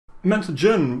Mental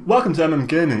June, welcome to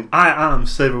Gaming. I am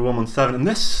Saber117 and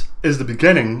this is the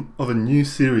beginning of a new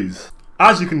series.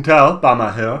 As you can tell by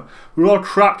my hair, we're all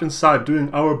trapped inside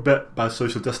doing our bit by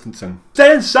social distancing.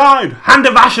 Stay inside! Hand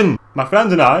of action! My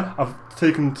friends and I have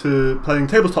taken to playing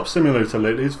TableTop Simulator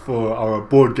lately for our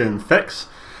board game fix.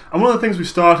 And one of the things we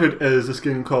started is this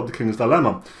game called The King's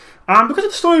Dilemma. And because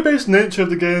of the story-based nature of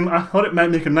the game, I thought it might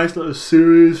make a nice little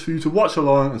series for you to watch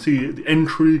along and see the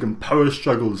intrigue and power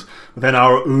struggles within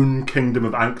our own kingdom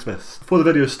of Angst. Before the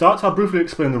video starts, I'll briefly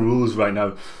explain the rules right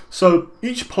now. So,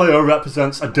 each player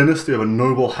represents a dynasty of a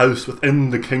noble house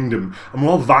within the kingdom, and we're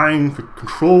all vying for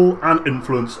control and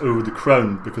influence over the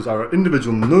crown because our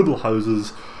individual noble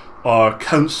houses are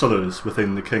councillors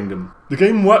within the kingdom. The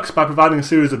game works by providing a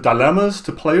series of dilemmas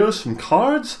to players from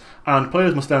cards, and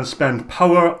players must then spend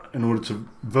power in order to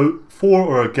vote for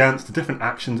or against the different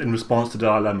actions in response to the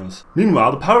dilemmas.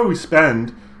 Meanwhile, the power we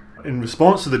spend in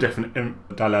response to the different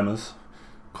dilemmas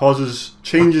causes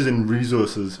changes in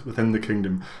resources within the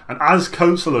kingdom. And as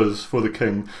councillors for the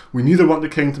king, we neither want the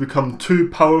king to become too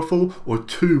powerful or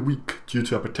too weak due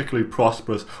to a particularly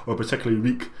prosperous or particularly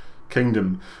weak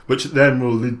kingdom, which then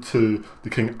will lead to the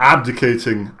king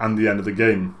abdicating and the end of the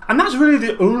game. And that's really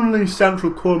the only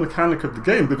central core mechanic of the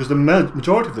game, because the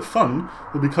majority of the fun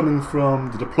will be coming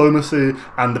from the diplomacy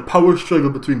and the power struggle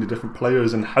between the different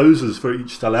players and houses for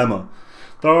each dilemma.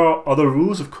 There are other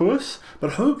rules, of course,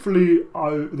 but hopefully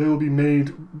they will be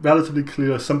made relatively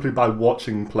clear simply by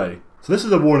watching play. So this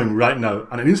is a warning right now,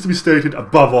 and it needs to be stated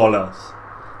above all else.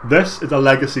 This is a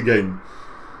legacy game.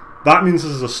 That means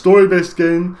this is a story-based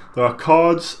game. There are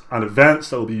cards and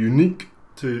events that will be unique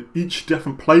to each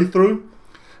different playthrough,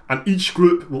 and each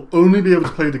group will only be able to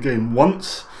play the game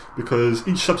once, because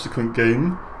each subsequent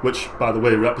game, which by the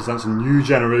way represents a new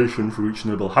generation for each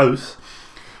noble house,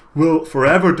 will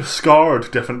forever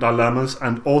discard different dilemmas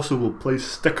and also will place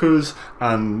stickers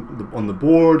on the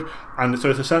board, and so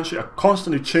it's essentially a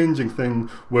constantly changing thing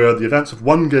where the events of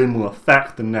one game will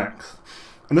affect the next.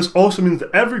 And this also means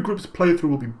that every group's playthrough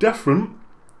will be different,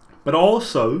 but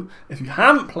also, if you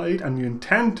haven't played and you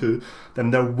intend to,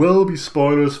 then there will be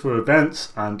spoilers for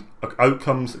events and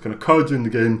outcomes that can occur during the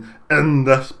game in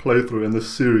this playthrough, in this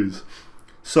series.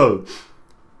 So,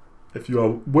 if you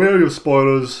are wary of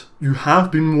spoilers, you have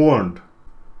been warned.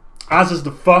 As is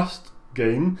the first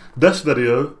game, this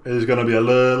video is going to be a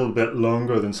little bit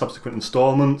longer than subsequent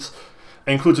installments.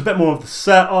 It includes a bit more of the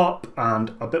setup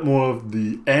and a bit more of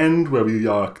the end where we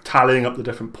are tallying up the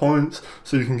different points,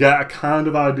 so you can get a kind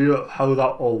of idea of how that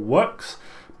all works.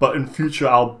 But in future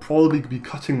I'll probably be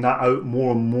cutting that out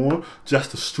more and more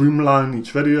just to streamline each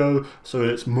video, so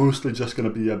it's mostly just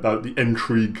going to be about the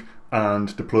intrigue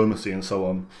and diplomacy and so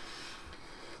on.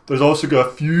 There's also got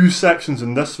a few sections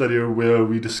in this video where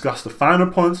we discuss the finer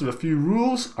points of a few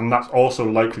rules, and that's also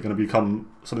likely going to become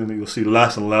something that you'll see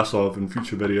less and less of in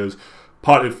future videos.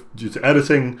 Partly due to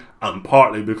editing, and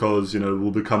partly because,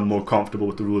 we'll become more comfortable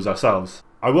with the rules ourselves.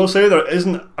 I will say there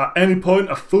isn't at any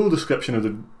point a full description of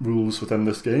the rules within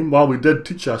this game. While we did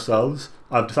teach ourselves,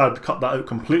 I've decided to cut that out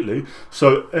completely.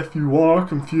 So if you are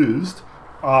confused,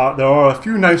 there are a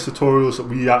few nice tutorials that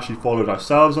we actually followed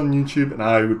ourselves on YouTube, and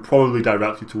I would probably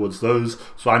direct you towards those.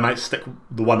 So I might stick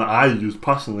the one that I used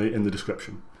personally in the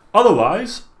description.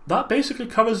 Otherwise, that basically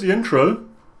covers the intro.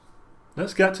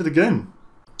 Let's get to the game.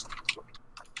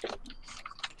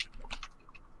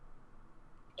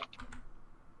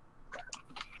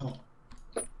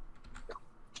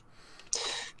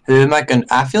 Who am I going?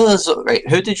 I feel as though, right.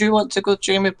 Who did you want to go,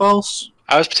 Jamie Balls?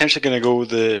 I was potentially going to go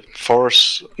the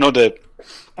forest. No, the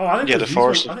the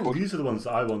forest. I think these are the ones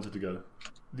that I wanted to go.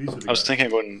 I was thinking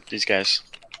about these guys.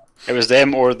 It was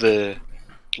them or the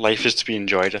life is to be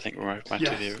enjoyed. I think were my two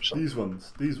favorites. These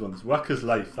ones. Worker's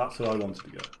life. That's what I wanted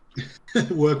to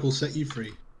go. Work will set you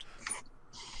free.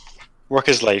 Work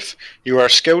is life. You are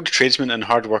skilled tradesmen and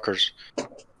hard workers.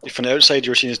 From the outside,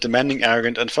 you are seen as demanding,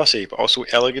 arrogant, and fussy, but also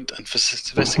elegant and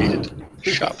sophisticated.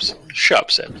 Shut up,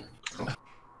 Seb.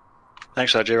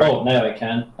 Thanks for that, J-Roy. Oh, now I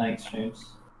can. Thanks, James.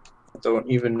 I don't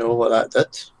even know what that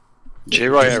did.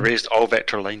 J-Roy erased all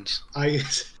vector lines. I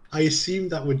assumed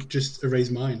that would just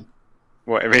erase mine.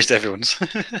 What, erased everyone's?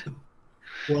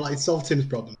 Well, it solved Tim's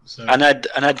problem. So. And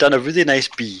I'd done a really nice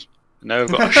B. Now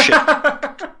I've got a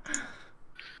shit.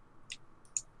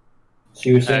 So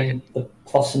you were saying the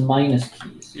plus and minus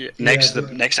keys? Yeah, next to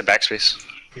backspace.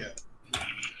 Yeah.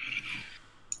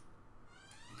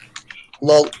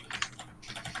 Lol.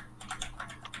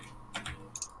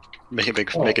 Make it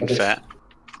big, make it fat.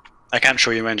 I can't show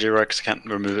you mine, J-Roy, because I can't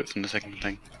remove it from the second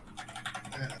thing.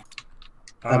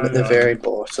 I'm at the very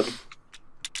bottom.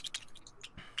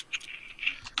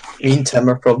 Me and Tim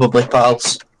are probably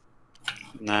pals.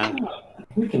 Nah.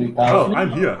 We could be Oh, pals.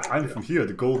 I'm here. I'm from here,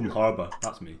 the Golden Harbour.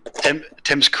 That's me.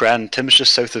 Tim's Cran. Tim's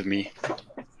just south of me.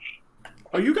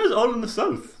 Are you guys all in the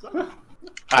south?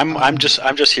 I'm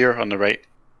just here on the right.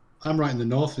 I'm right in the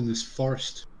north in this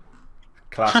forest.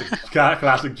 Classic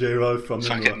J-Rod from the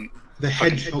north. Fucking, The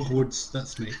hedgehog woods,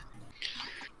 that's me.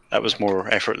 that was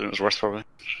more effort than it was worth, probably.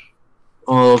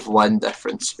 Of one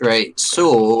difference. Right,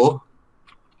 so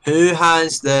who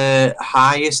has the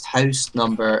highest house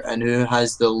number and who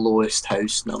has the lowest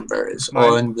house numbers Mine.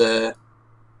 on the...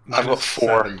 I've got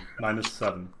 4.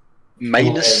 -7.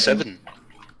 Minus 7.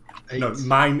 No,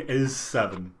 mine is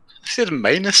 7. I said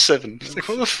 -7. It's like,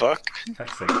 what the fuck?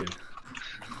 That's thinking.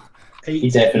 He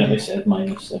definitely said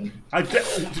 -7. I did.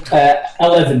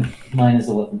 11. Mine is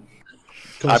 11.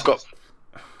 I've got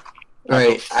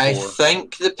Right, four. I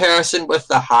think the person with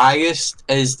the highest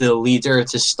is the leader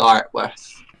to start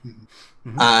with.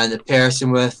 And the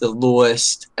person with the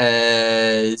lowest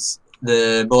is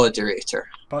the moderator.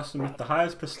 Person with the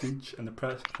highest prestige and the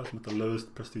person with the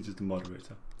lowest prestige is the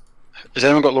moderator. Has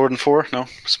anyone got lower than 4? No?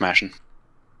 Smashing.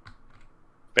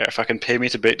 Better fucking pay me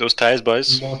to break those ties,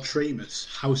 boys. Mortramus.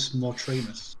 House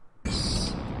Mortramus.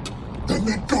 The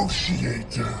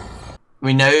negotiator.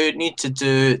 We now need to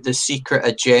do the secret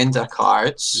agenda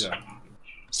cards. Yeah.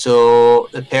 So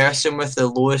the person with the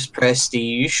lowest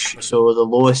prestige, so the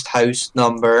lowest house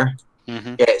number,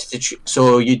 gets to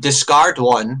so you discard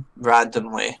one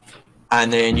randomly,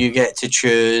 and then you get to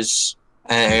choose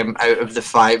out of the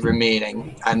 5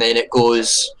 remaining, and then it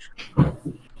goes. Are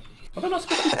they not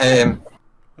supposed to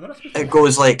It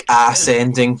goes like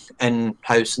ascending in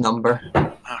house number.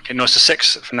 Okay, no, it's a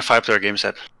 6 from the 5-player game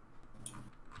set.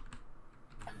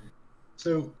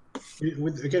 So,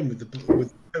 with the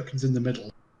tokens in the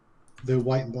middle, the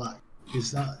white and black,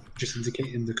 is that just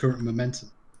indicating the current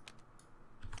momentum?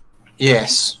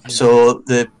 Yes. So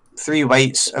the 3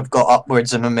 whites have got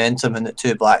upwards of momentum, and the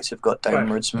 2 blacks have got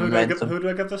downwards momentum. Who do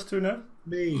I give this to now?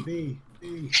 Me.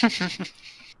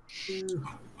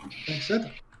 Thanks,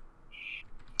 Seb.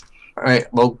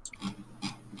 Alright, well,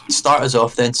 start us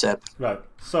off then, Seb. Right,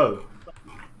 so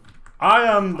I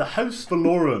am the House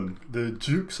Valoran, the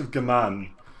Dukes of Gaman.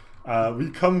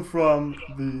 We come from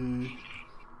the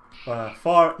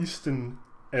far eastern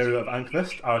area of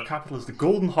Ankvist. Our capital is the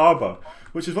Golden Harbour,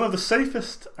 which is one of the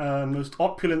safest and most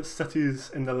opulent cities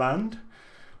in the land.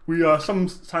 We are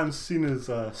sometimes seen as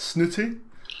snooty,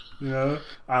 you know,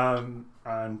 and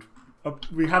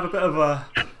we have a bit of a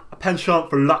penchant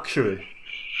for luxury.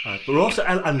 But we're also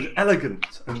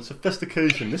elegant and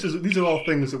sophistication. These are all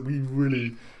things that we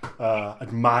really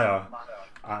admire.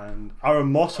 And our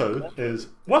motto is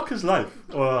 "Work is life,"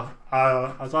 or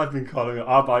as I've been calling it,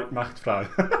 "Arbeit macht frei."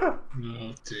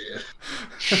 Oh dear.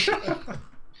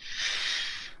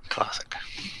 Classic.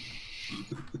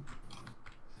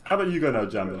 How about you go now,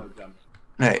 Jambo?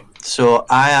 Right, so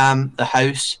I am the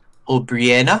House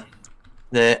O'Brienna,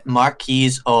 the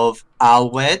Marquise of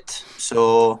Alwed.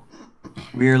 So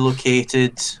we're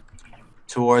located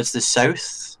towards the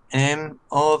south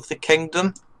of the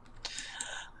kingdom.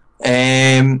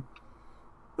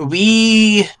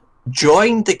 We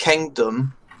joined the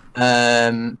kingdom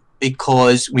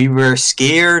because we were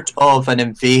scared of an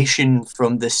invasion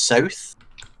from the south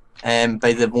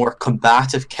by the more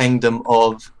combative kingdom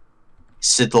of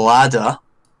Sidlada.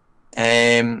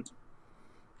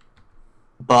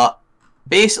 But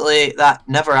basically that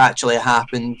never actually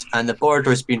happened, and the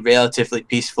border's been relatively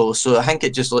peaceful, so I think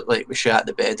it just looked like we shat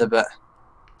the bed a bit.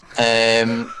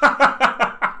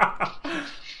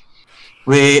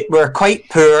 We're quite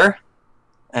poor.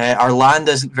 Our land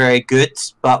isn't very good,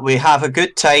 but we have a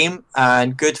good time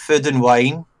and good food and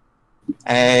wine.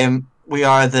 We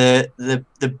are the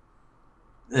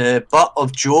butt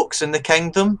of jokes in the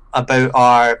kingdom about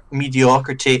our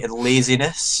mediocrity and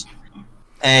laziness.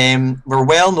 We're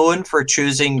well known for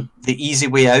choosing the easy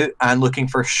way out and looking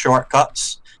for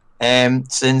shortcuts,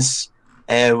 since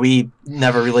we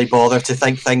never really bother to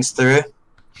think things through.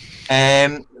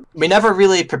 We never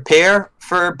really prepare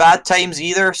for bad times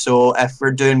either, so if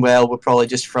we're doing well, we'll probably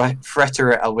just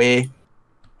fritter it away.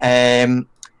 And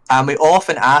we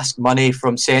often ask money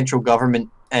from central government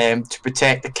to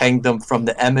protect the kingdom from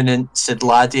the imminent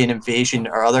Sidladian invasion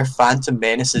or other phantom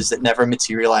menaces that never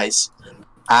materialise.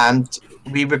 And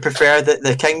we would prefer that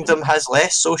the kingdom has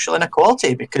less social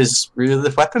inequality because we're the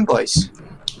whipping boys.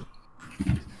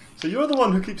 So you're the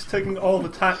one who keeps taking all the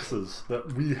taxes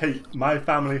that we hate, my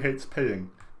family hates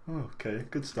paying. Oh, okay,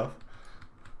 good stuff.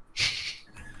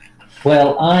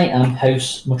 Well, I am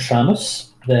House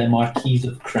Motramus, the Marquise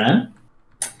of Cran,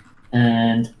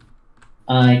 and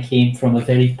I came from a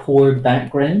very poor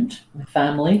background, my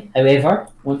family. However,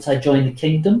 once I joined the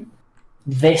kingdom,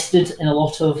 invested in a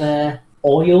lot of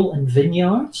oil and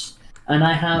vineyards, and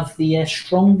I have the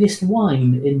strongest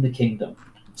wine in the kingdom.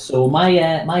 So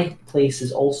my place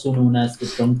is also known as the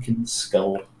Drunken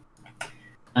Skull.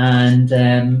 And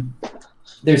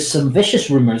there's some vicious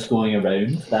rumours going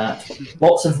around that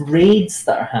lots of raids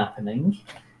that are happening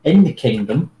in the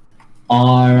kingdom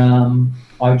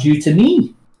are due to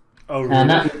me. Oh, really? And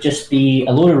that would just be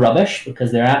a load of rubbish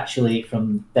because they're actually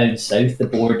from down south, the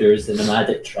borders, the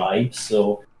nomadic tribes.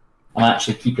 So I'm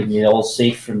actually keeping you all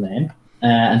safe from them.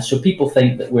 And so people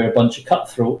think that we're a bunch of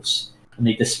cutthroats and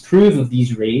they disapprove of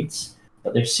these raids,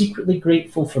 but they're secretly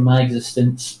grateful for my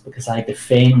existence because I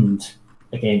defend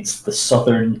against the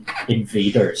southern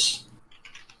invaders.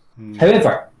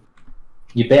 However,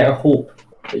 you better hope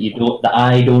that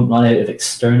I don't run out of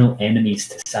external enemies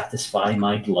to satisfy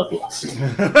my bloodlust.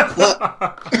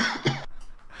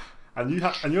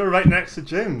 and you're right next to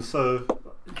James, so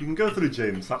you can go through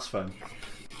James. That's fine.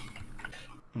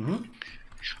 Mm-hmm.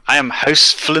 I am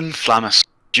House Flynn Flammus,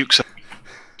 Dukes of...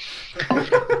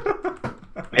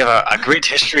 We have a great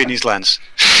history in these lands.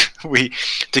 We,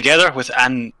 together with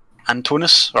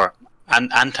Antonis, or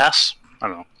Antas, I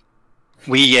don't know,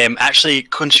 we actually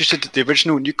constituted the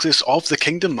original nucleus of the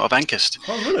kingdom of Ankist.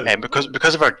 Oh, really?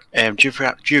 Because of our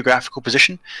geographical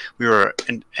position, we were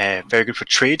very good for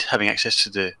trade, having access to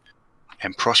the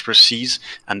prosperous seas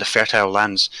and the fertile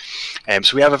lands.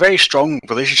 So we have a very strong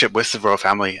relationship with the royal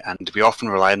family, and we often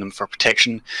rely on them for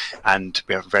protection, and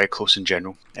we are very close in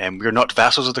general. We are not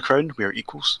vassals of the crown, we are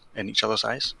equals in each other's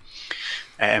eyes.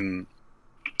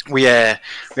 We have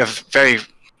very,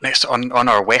 next on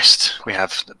our west, we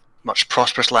have much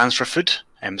prosperous lands for food,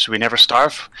 so we never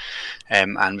starve,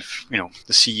 and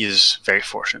the sea is very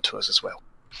fortunate to us as well.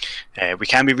 We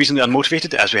can be reasonably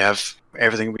unmotivated as we have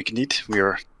everything we can need. We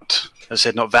are, as I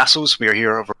said, not vassals, we are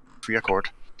here of free accord.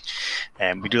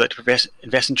 We do like to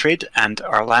invest in trade, and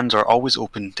our lands are always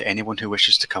open to anyone who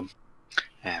wishes to come.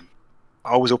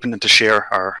 Always open and to share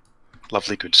our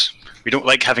lovely goods. We don't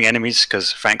like having enemies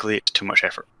because, frankly, it's too much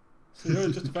effort. So you're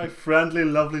just very friendly,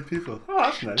 lovely people. Oh,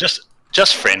 that's nice.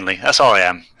 Just friendly. That's all I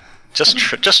am. Just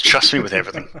trust me with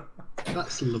everything.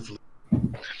 That's lovely.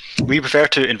 We prefer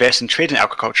to invest in trade and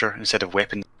agriculture instead of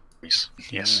weapons. Yes.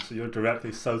 Yeah, so you're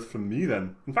directly south from me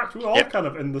then. In fact, we're all kind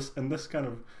of in this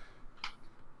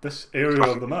area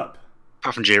of the map.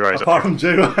 Apart from J-Roy. Apart from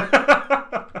J-Roy.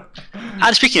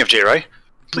 And speaking of J-Roy,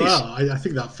 please. Well, I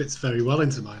think that fits very well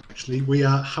into mine, actually. We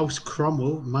are House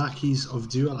Cromwell, Marquis of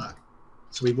Dualac.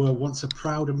 So we were once a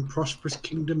proud and prosperous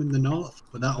kingdom in the north,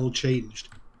 but that all changed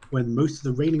when most of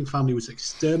the reigning family was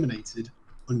exterminated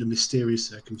under mysterious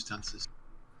circumstances.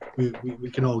 We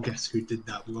can all guess who did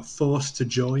that. We were forced to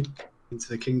join into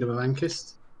the kingdom of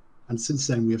Ankist, and since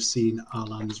then we have seen our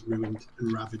lands ruined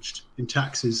and ravaged in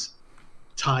taxes,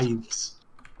 tithes,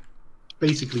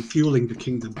 basically fueling the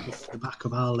kingdom off the back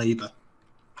of our labour.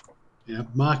 Yeah,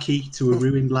 Marquis to a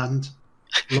ruined land,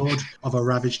 Lord of a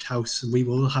ravaged house, and we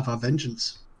will have our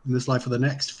vengeance in this life or the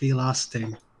next. Feel our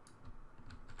sting.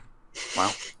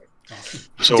 Wow.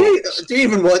 So, do you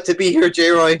even want to be here,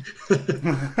 J-Roy?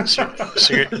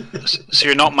 so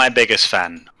you're not my biggest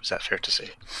fan, is that fair to say?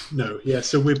 No, yeah,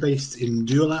 so we're based in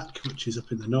Dualac, which is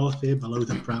up in the north here, below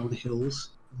the Brown Hills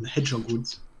and the Hedgehog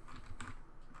Woods.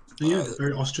 And yeah,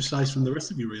 very ostracised from the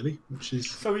rest of you, really, which is...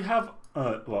 So we have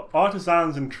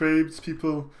artisans and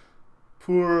tradespeople,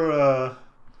 poor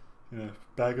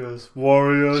beggars,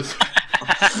 warriors,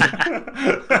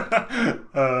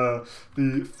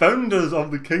 the founders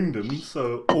of the kingdom,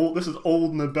 so this is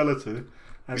old nobility, and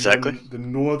exactly. The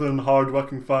northern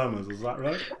hard-working farmers, is that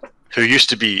right? Who used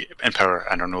to be in power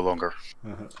and are no longer.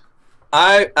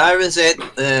 I resent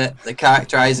the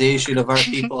characterization of our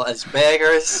people as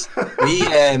beggars.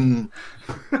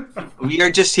 We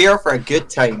are just here for a good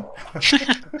time.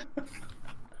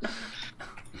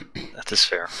 That is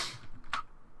fair.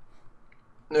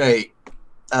 Right.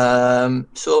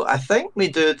 So I think we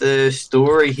do the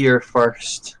story here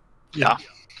first. Yeah.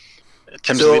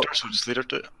 Tim's the leader, so just leader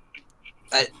do it.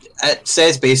 It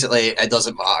says basically it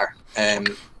doesn't matter.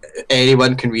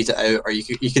 Anyone can read it out, or you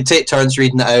can take turns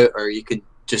reading it out, or you could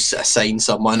just assign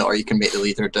someone, or you can make the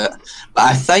leader do it. But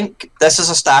I think this is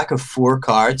a stack of 4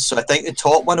 cards, so I think the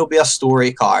top one will be a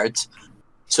story card.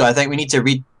 So I think we need to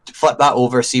flip that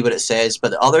over, see what it says.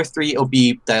 But the other 3 will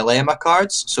be dilemma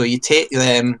cards. So you take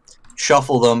them,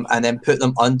 shuffle them, and then put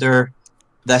them under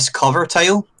this cover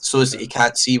tile, so that you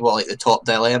can't see what the top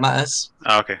dilemma is.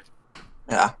 Oh, okay.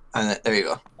 Yeah, and there you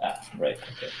go. Right,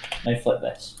 okay. Now flip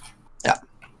this. Yeah.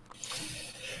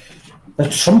 The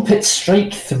trumpets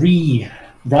strike 3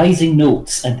 rising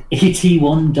notes, and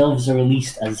 81 doves are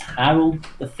released as Harold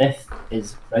V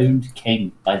is crowned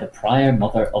king by the prior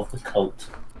mother of the cult.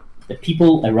 The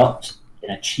people erupt in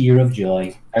a cheer of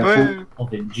joy. Our hope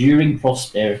of enduring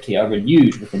prosperity are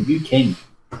renewed with a new king.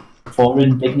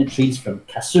 Foreign dignitaries from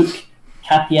Kasuk,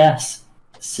 Capias,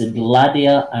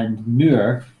 Sidladia, and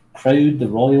Muir crowd the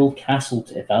royal castle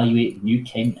to evaluate the new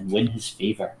king and win his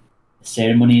favour. The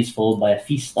ceremony is followed by a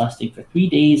feast lasting for 3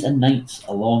 days and nights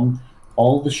along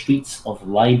all the streets of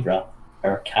Libra,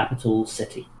 our capital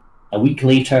city. A week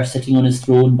later, sitting on his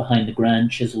throne behind the grand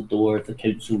chiselled door of the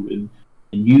council room,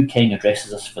 the new king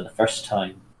addresses us for the first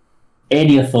time.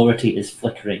 Any authority is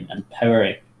flickering, and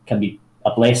power can be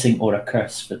a blessing or a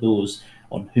curse for those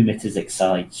on whom it is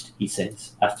excised, he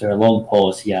says. After a long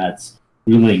pause, he adds,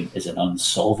 ruling is an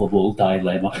unsolvable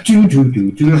dilemma. Do, do,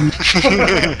 do, do.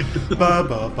 Ba,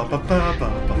 ba, ba, ba, ba, ba,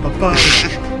 ba, ba.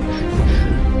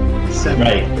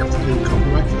 Right. You have to do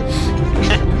copyright for the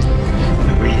music.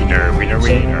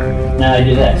 Wiener. Now I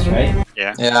do this, right?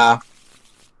 Yeah. Yeah.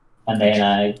 And then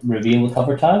I reveal the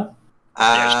cover tile.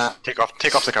 Yeah, take off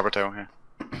the cover tile.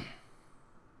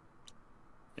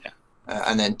 Yeah.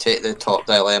 And then take the top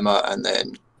dilemma, and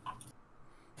then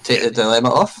take the dilemma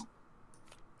off.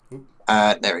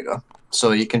 There we go.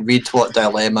 So you can read what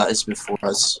dilemma is before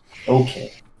us.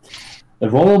 Okay. The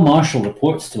Royal Marshal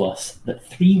reports to us that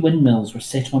 3 windmills were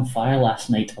set on fire last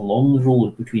night along the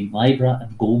road between Libra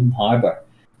and Golden Harbour.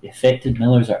 The affected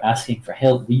millers are asking for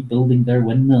help rebuilding their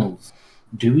windmills.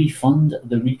 Do we fund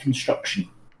the reconstruction?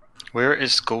 Where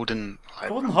is Golden Harbour?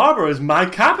 Golden Harbour is my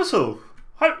capital.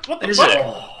 What the Is fuck? it?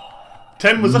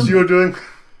 Tim, was this your doing?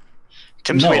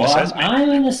 Tim's No, way in the south, mate. I'm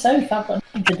in the south. I've got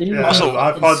nothing to do with Yeah, it. Also,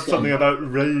 I've heard It's, something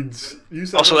about raids. You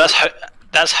said Also, that's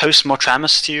House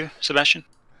Motramus to you, Sebastian.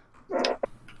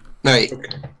 Right.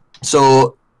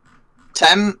 So,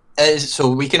 Tim is.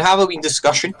 So we can have a wee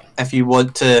discussion if you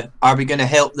want to. Are we going to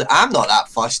help? I'm not that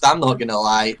fussed. I'm not going to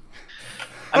lie.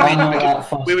 I mean, I'm not that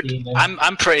fussed we would. either.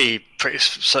 I'm pretty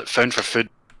found for food.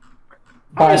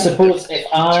 But I suppose if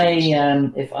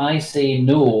I say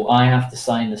no, I have to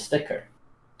sign the sticker.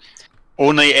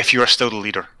 Only if you are still the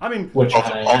leader I mean, Which of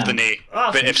I the am. nay.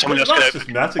 that's, But if someone else that's could just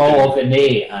meta Oh, the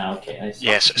nay. Okay, I see.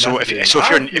 yes. So if That's you're I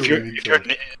feel we need if you're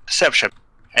to- Sepship,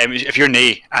 if you're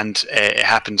nay and it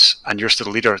happens and you're still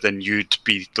the leader, then you'd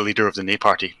be the leader of the nay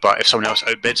party. But if someone else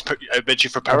outbids you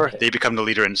for power, Okay. they become the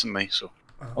leader instantly. So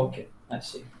Okay, I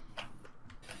see.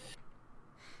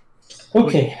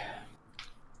 Okay.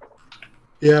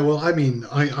 Yeah, well, I mean,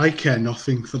 I care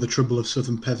nothing for the trouble of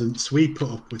southern peasants. We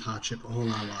put up with hardship all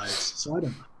our lives, so I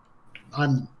don't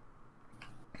know.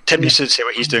 Tim needs to say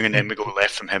what he's doing, and then we go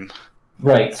left from him.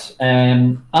 Right.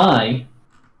 I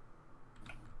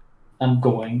am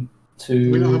going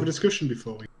to. We don't have a discussion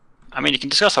before we. I mean, you can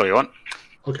discuss how you want.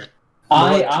 Okay.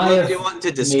 I What have do you want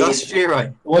to discuss, made-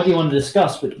 J-Roy? What do you want to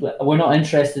discuss? We're not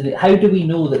interested in. How do we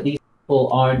know that these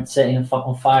people aren't setting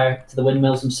on fire to the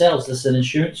windmills themselves? This is an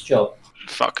insurance job.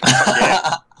 Fuck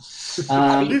yeah. These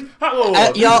are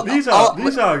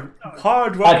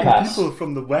hard-working I pass. people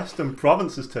from the western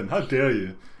provinces, Tim. How dare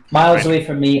you? Miles away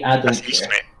from me, I don't That's east, care.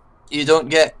 mate. You don't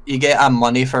get you get a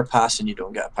money for passing. You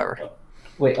don't get a power.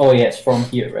 Wait, oh yeah, it's from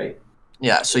here, right?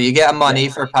 Yeah, so you get a money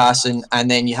for passing, and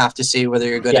then you have to say whether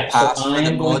you're going Yeah, to pass so for I the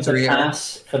am going to moderator.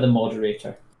 pass for the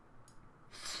moderator.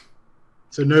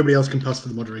 So nobody else can pass for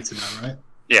the moderator now, right?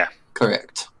 Yeah,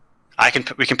 Correct.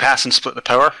 we can pass and split the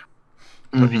power,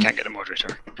 but we Mhm. can't get a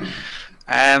moderator.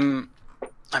 I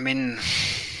mean,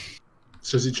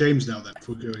 So is it James now then? If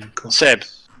we're going clockwise? Seb.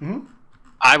 Hmm?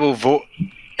 I will vote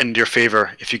in your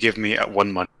favour if you give me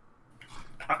 1 money.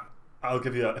 I'll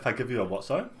give you if I give you a what,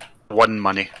 sorry? 1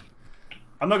 money.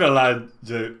 I'm not gonna lie,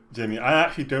 Jamie. I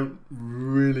actually don't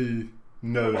really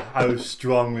know how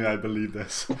strongly I believe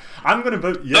this. I'm gonna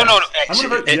vote yes. No, I'm gonna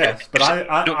vote yes, but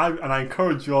no. I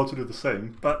encourage you all to do the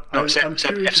same. But No, I'm Seb,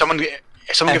 curious. if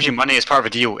someone gives you money as part of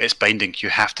a deal, it's binding. You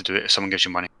have to do it if someone gives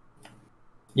you money.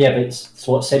 Yeah, but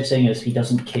so what Seb's saying is he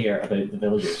doesn't care about the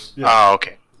villagers. Yeah. Oh,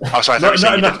 okay. Oh, sorry. I thought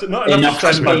not you enough said to Enough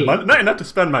spend to my pay. money. Not enough to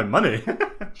spend my money.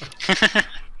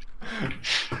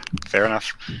 Fair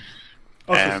enough.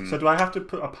 Okay, so do I have to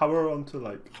put a power onto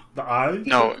like the eye?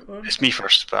 No, it's me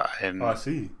first, but Oh, I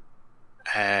see.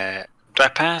 do I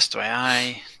pass? Do I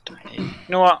eye? You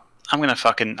know what? I'm gonna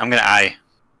eye.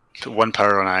 Put 1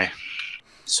 power on eye.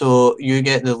 So you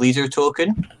get the leader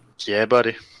token. Yeah,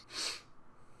 buddy.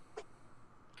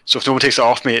 So if no one takes it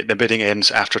off me, the bidding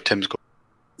ends after Tim's go.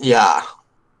 Yeah,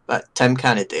 but Tim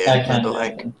can't do it. I I can't don't do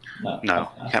think. it. No,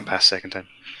 you can't pass second time.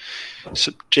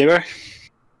 So, J-Bear?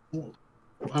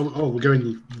 Oh, we're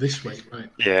going this way, right?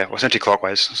 Yeah, well, it's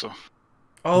anti-clockwise, so...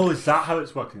 Oh, is that how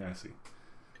it's working? I see.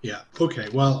 Yeah. Okay.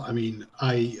 Well, I mean,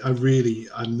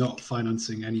 I'm not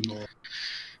financing any more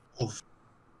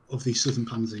of these southern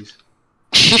pansies.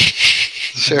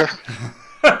 Sure.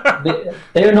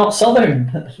 They're not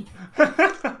southern. We're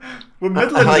I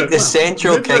Midlanders. like the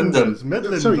Central Kingdom.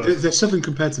 Midlanders. Sorry, they're southern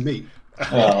compared to me.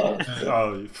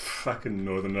 Oh, you fucking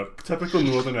northerner. Typical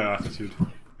northerner attitude.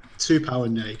 2 power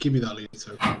nay. Give me that leader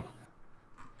token.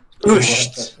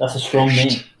 Oosht. That's a strong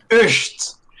name.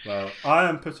 Oosht. Well, I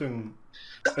am putting...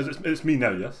 It's me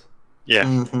now, yes? Yeah.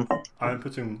 Mhm. I am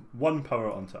putting 1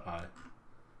 power onto I.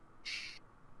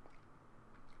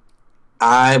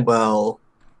 I will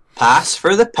pass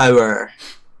for the power.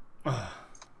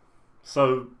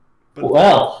 So... But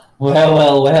Well.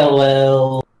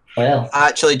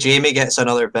 Actually, Jamie gets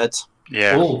another bid.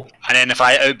 Yeah. Oh. And then if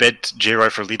I outbid J-Roy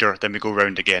for leader, then we go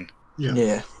round again. Yeah.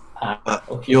 Yeah.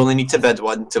 Okay. You only need to bid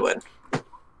 1 to win.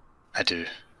 I do.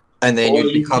 And then Or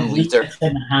you become could leave leader. it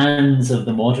in the hands of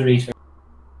the moderator.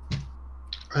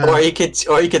 Or you could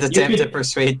attempt to could-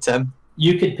 persuade Tim.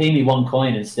 You could pay me 1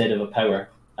 coin instead of a power,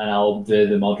 and I'll do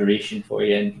the moderation for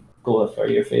you and go for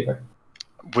your favour.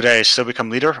 Would I still become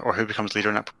leader, or who becomes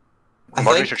leader now? The I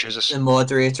moderator think chooses. the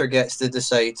moderator gets to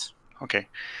decide. Okay.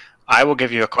 I will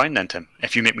give you a coin then, Tim,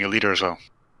 if you make me a leader as well.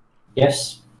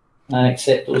 Yes, I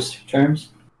accept those terms.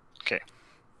 Okay.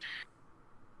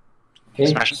 Okay,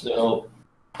 Smash it. so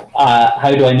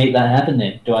how do I make that happen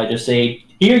then? Do I just say,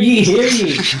 hear ye, hear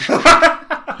ye? I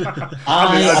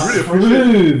I'd really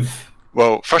approve.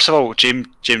 Well, first of all, James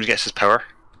gets his power.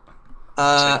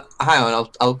 Hang on,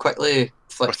 I'll quickly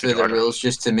flip Go through through the the order. rules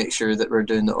just to make sure that we're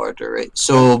doing the order right.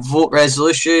 So, vote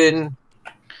resolution.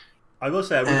 I will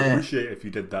say I would appreciate it if you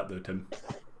did that though, Tim.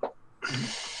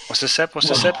 What's this, Seb? What's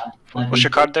this, Seb? What's your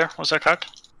card there? What's that card?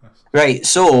 Right,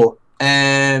 so,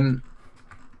 pass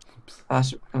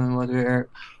moderator.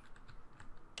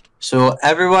 So,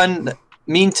 everyone,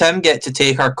 me and Tim get to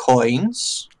take our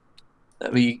coins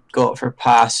that we got for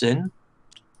passing.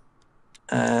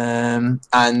 And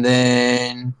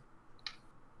then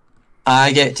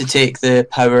I get to take the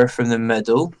power from the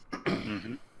middle.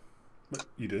 Mm-hmm.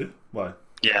 You do? Why?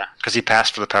 Yeah, because he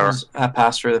passed for the power. I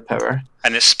pass for the power.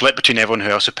 And it's split between everyone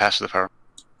who also passed for the power.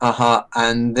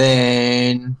 And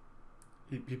then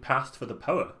He passed for the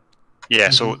power. Yeah,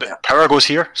 so the power goes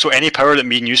here. So any power that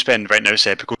me and you spend right now,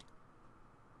 Seb, goes.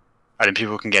 And then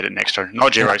people can get it next turn.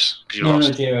 Not J-Rice, because you No,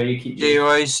 lost. J-Roy, you keep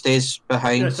J-Roy stays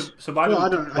behind. Yeah, so why Well,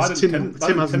 didn't, I don't- why as didn't Tim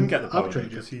Tim hasn't get the power? arbitrated.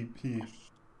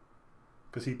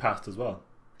 Because he passed as well.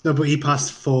 No, but he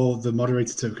passed for the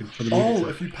moderator token. For the leader Oh, token.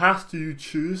 if you pass, do you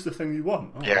choose the thing you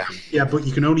want? Oh, Yeah. I see. Yeah, but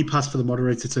you can only pass for the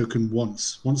moderator token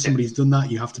once. Once somebody's done that,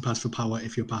 you have to pass for power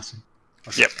if you're passing.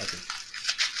 Okay, Yep. okay.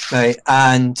 Right,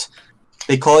 and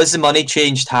because the money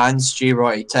changed hands,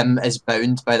 J-Roy, Tim is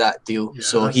bound by that deal. Yeah,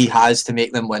 So that's he it. has to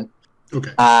make them win.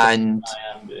 Okay. And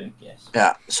I am doing, yes.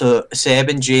 yeah, so Seb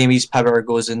and Jamie's power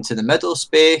goes into the middle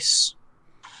space.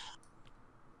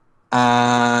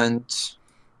 And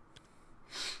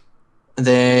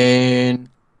then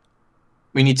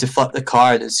we need to flip the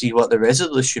card and see what the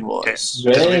resolution was.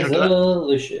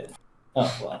 Resolution.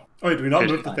 Oh, well, Oh, wait, do we not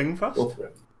Okay. move the thing first? go for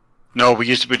it. No, we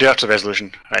do after the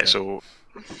resolution. Right, so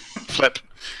flip.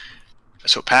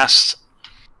 So passed.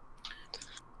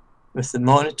 With the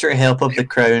monetary help of the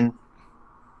crown.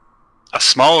 A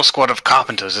small squad of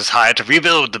carpenters is hired to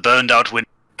rebuild the burned out window.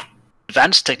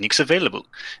 Advanced techniques available.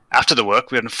 After the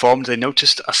work, we are informed they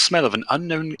noticed a smell of an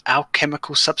unknown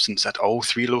alchemical substance at all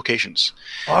 3 locations.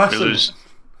 We Awesome.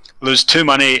 lose 2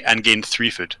 money and gain 3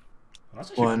 food. That's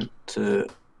actually 1, 2,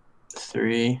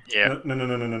 3. Yeah. No.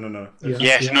 No.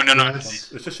 Yes, no. It's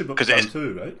just your book 'Cause down it-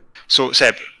 too, right? So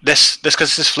Seb, this because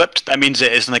this is flipped, that means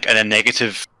it isn't like in a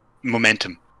negative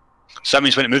momentum. So that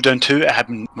means when it moved down 2, it had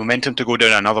momentum to go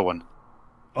down another one.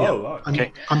 Oh, right. And,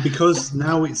 Okay. and because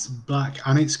now it's black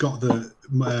and it's got the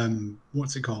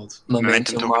what's it called? Momentum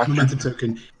Momentum token. marker. Momentum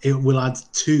token. It will add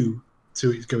 2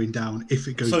 to it going down if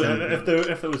it goes So down. if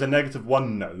there was a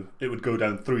 -1 now, it would go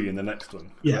down 3 in the next one.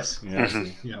 Yes. Yeah, Mhm. I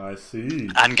see. Yeah. I see.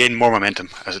 And gain more momentum,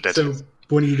 as it did. So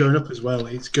when you're going up as well,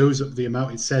 it goes up the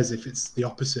amount it says if it's the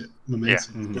opposite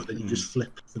momentum, Yeah. but then you just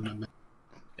flip the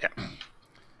momentum.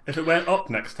 If it went up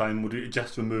next time, would you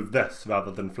just remove this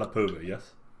rather than flip over?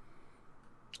 Yes.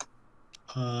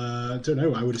 I don't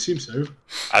know. I would assume so.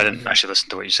 I didn't actually listen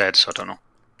to what you said, so I don't know.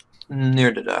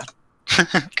 Near to that.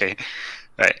 Okay.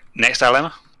 Right. Next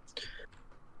dilemma.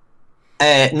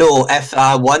 No, if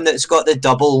one that's got the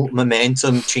double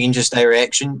momentum changes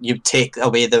direction, you take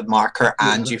away the marker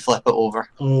and you flip it over.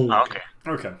 Oh, Oh, okay.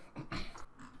 Okay.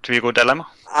 Do you go dilemma?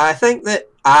 I think that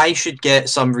I should get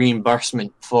some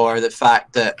reimbursement for the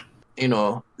fact that you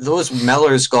know, those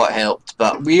millers got helped,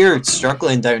 but we're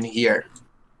struggling down here.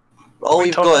 All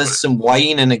we've got is some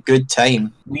wine and a good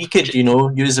time. We could, you know,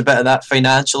 use a bit of that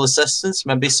financial assistance,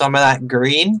 maybe some of that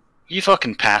grain. You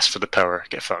fucking pass for the power.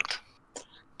 Get fucked.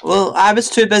 Well, I was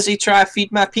too busy trying to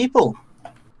feed my people.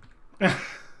 Come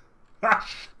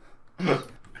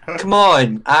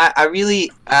on,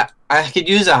 I could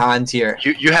use a hand here.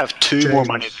 You have two James. more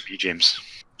money than me, James.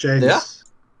 James.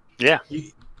 Yeah? Yeah.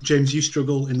 James, you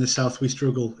struggle in the south, we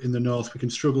struggle in the north. We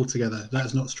can struggle together. That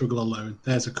is not struggle alone.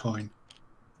 There's a coin.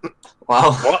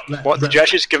 Wow. What? Did you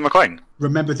actually just give him a coin?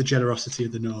 Remember the generosity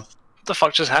of the north. What the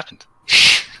fuck just happened?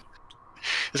 Is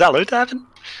that allowed to happen?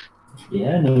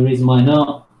 Yeah, no reason why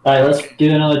not. Alright, let's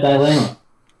do another dilemma.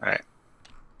 Alright.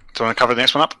 Do you want to cover the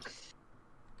next one up?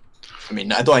 I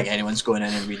mean, I don't think anyone's going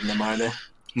in and reading them, are they?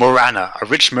 Morana, a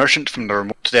rich merchant from the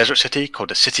remote desert city called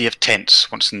the City of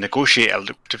Tents, wants to negotiate a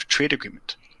lucrative trade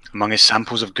agreement. Among his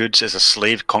samples of goods is a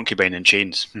slave concubine in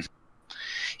chains.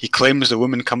 He claims the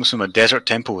woman comes from a desert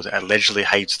temple that allegedly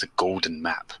hides the Golden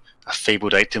Map, a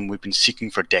fabled item we've been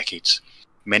seeking for decades.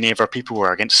 Many of our people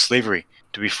are against slavery.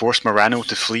 Do we force Morano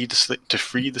to free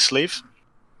the slave?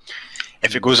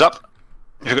 If it goes up,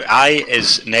 I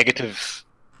is negative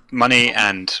money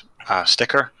and a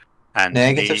sticker, and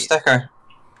Negative sticker.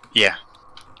 Yeah,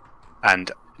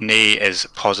 and nay is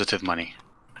positive money.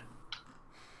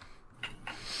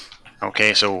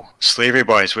 Okay, so slavery,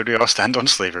 boys. Where do we all stand on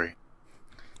slavery?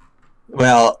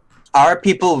 Well, our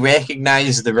people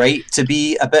recognise the right to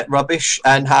be a bit rubbish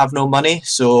and have no money,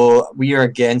 so we are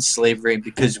against slavery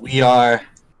because we are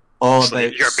all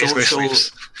about You're basically social.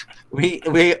 slaves.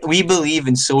 We believe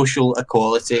in social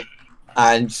equality,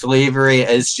 and slavery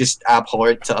is just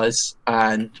abhorrent to us,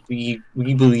 and we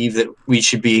believe that we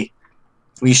should be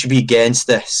against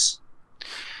this.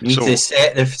 We need to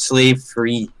set the slave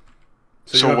free.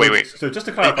 So wait. So just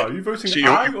to clarify, are you voting So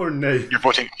aye or nay? You're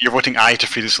voting aye to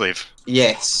free the slave.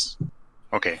 Yes.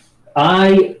 Okay.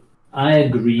 I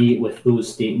agree with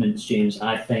those statements, James.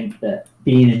 I think that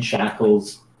being in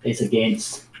shackles is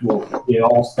against what we're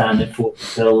all standing for,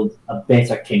 to build a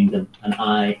better kingdom, and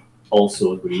I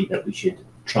also agree that we should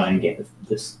try and get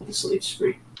the slaves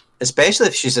free. Especially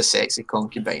if she's a sexy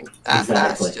concubine. Exactly.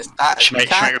 That's just that. She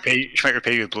might repay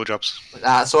you with blowjobs.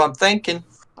 That's what I'm thinking.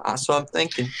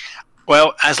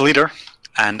 Well, as leader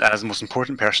and as the most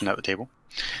important person at the table,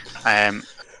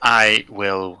 I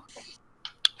will,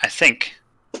 I think,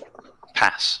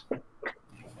 pass.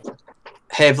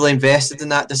 Heavily invested in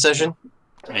that decision.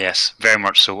 Yes, very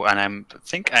much so, and I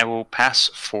think I will pass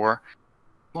for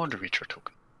moderator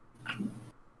token.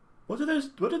 What do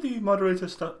the moderator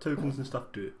tokens and stuff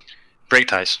do? Break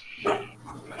ties.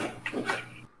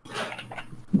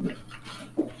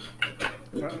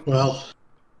 Well,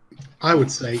 I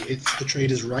would say it's the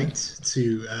trader's right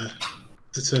to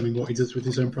determine what he does with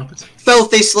his own property.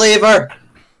 Filthy slaver!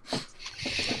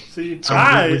 See, So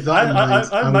I with that in mind,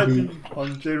 I I might would be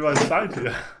on J Ryan's side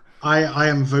here. I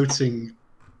am voting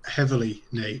heavily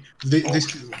nay.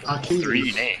 Our kingdom,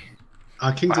 Three nay.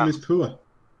 Wow. Is poor.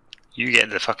 You get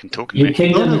the fucking token. Your mate.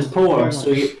 kingdom No, is poor, so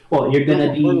you're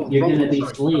gonna be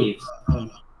Sorry. slaves.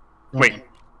 Wrong Wait. one.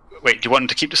 Wait, do you want them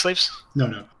to keep the slaves? No.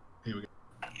 Here we go.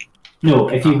 No,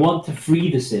 if you want to free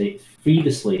the slaves, you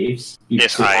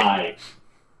Yes, put aye.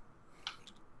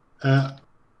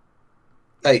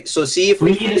 Right, so see if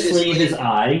Free we the slave is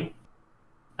aye,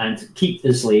 and keep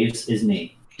the slaves is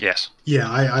nay. Yes. Yeah,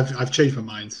 I've changed my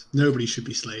mind. Nobody should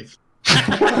be slave.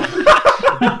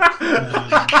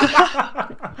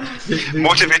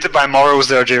 Motivated by morals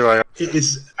there, J. Ryan. It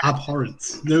is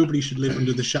abhorrent. Nobody should live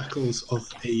under the shackles of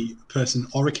a person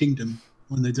or a kingdom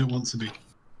when they don't want to be.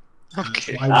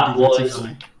 Okay. So I That would be was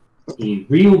voting aye. a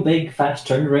real big fast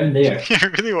turnaround there.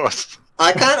 It really was.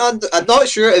 I can't. I'm not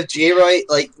sure if J-Roy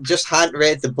just hadn't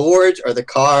read the board or the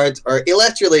card, or he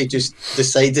literally just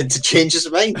decided to change his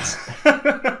mind.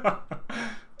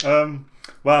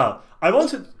 Well, I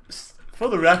wanted, for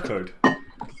the record,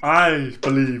 I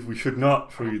believe we should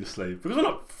not free the slave because we're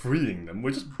not freeing them.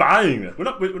 We're just buying it. We're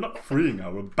not freeing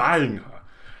her. We're buying her.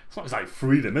 It's not like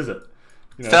freedom, is it?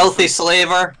 You know, Filthy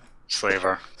slaver.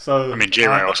 Slaver. So I mean, J.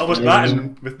 Ryan also. with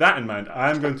that in mind,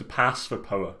 I'm going to pass for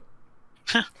power.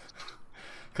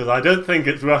 Because I don't think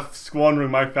it's worth squandering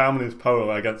my family's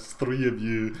power against three of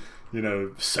you,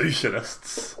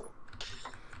 socialists.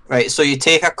 Right, so you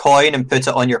take a coin and put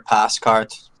it on your pass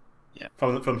card. Yeah.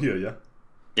 From here, yeah?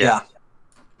 Yeah.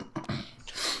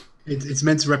 It's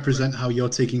meant to represent how you're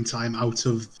taking time out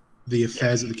of the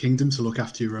affairs of the kingdom to look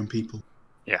after your own people.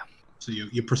 Yeah. So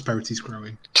your prosperity's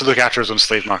growing. To look after his own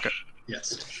slave market.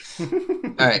 Yes.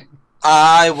 Alright.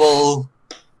 I will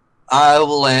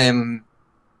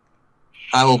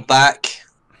I will back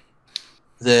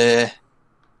the,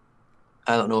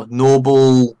 I don't know,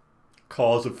 noble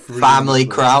Cause of freedom.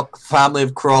 family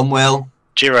of Cromwell.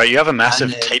 J-Roy, you have a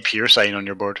massive And, type here sign on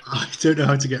your board. I don't know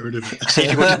how to get rid of it. See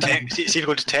if you go to text, see if you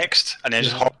go to text and then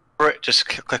just hover it, just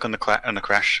click on the crash on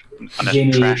a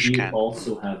Jamie, trash you can.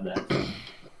 also have that.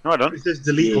 No, I don't. It says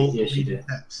delete all Yes, you do.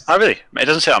 steps. Oh, really? It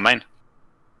doesn't say it on mine.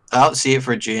 I don't see it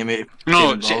for Jamie.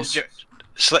 No, Jamie Balls.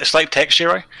 select text,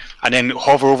 J-Roy, and then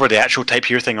hover over the actual type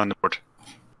here thing on the board.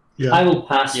 Yeah, I will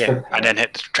pass Yeah, for power. and then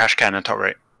hit the trash can on the top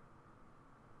right.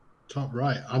 top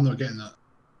right. I'm not getting that.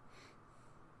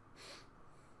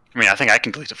 I mean, I think I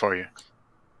can delete it for you.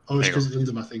 Oh, it's There you because it's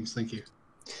under my things. Thank you.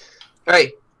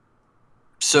 Right.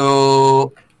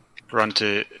 So, We're on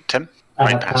to Tim. I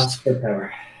Right have past. passed for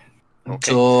power.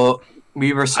 Okay. so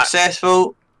we were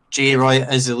successful. J-Roy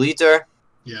is the leader,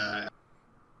 Yeah.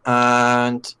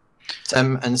 and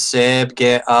Tim and Seb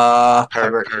get a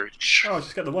power. Purge. Oh,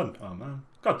 just get the one. Oh man.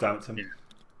 God damn it, Tim. Yeah.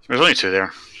 There's only 2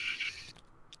 there.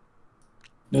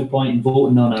 No point in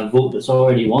voting on a vote that's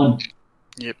already won.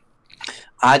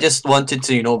 I just wanted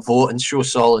to, vote and show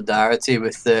solidarity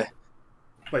with the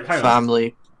Wait, hang on.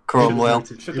 family Cromwell.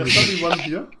 Should there still be one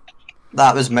here?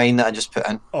 That was mine that I just put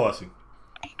in. Oh, I see.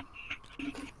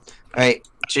 Right,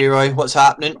 J-Roy, what's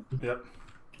happening? Yep.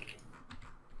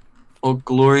 Oh,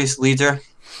 glorious leader.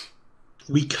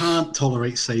 We can't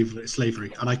tolerate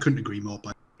slavery, and I couldn't agree more.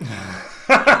 But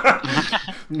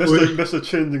Mr.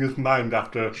 changing his mind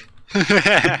after.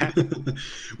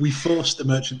 we forced the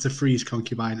merchant to free his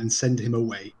concubine and send him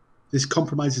away. This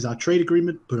compromises our trade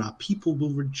agreement, but our people will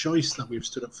rejoice that we have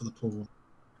stood up for the poor.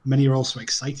 Many are also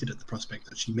excited at the prospect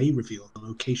that she may reveal the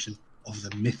location of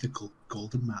the mythical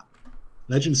golden map.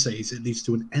 Legend says it leads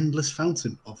to an endless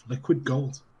fountain of liquid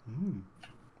gold.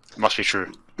 Must be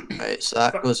true. Right, so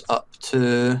that goes up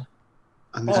to...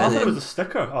 And Oh, there's I thought it then- was a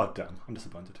sticker. Oh, damn. I'm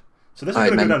disappointed. So this is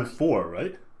Alright, going to go man. down 4,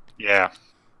 right? Yeah.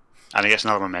 And it gets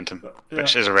another momentum,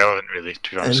 which is irrelevant, really,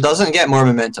 to be It honest. doesn't get more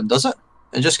momentum, does it?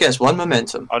 It just gets one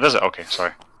momentum. Oh, does it? Okay,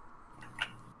 sorry.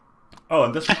 Oh,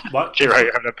 and this what? J-Roy,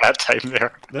 you're having a bad time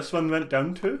there. This one went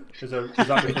down too? Is that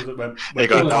because it went? There you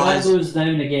So go. if that goes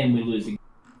down again, we lose again.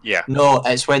 Yeah. No,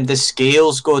 it's when the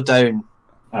scales go down.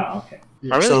 Oh, okay.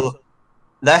 Yeah. Oh, really? So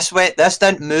this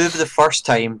didn't move the first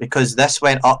time because this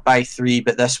went up by 3,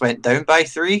 but this went down by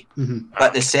 3. Mhm.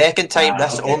 But the second time,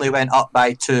 this okay. only went up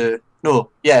by 2. No,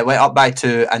 yeah, it went up by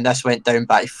 2, and this went down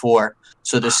by 4.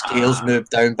 So the scales moved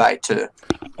down by 2.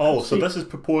 Oh, so this is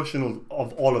proportional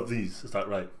of all of these. Is that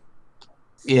right?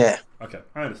 Yeah. Okay,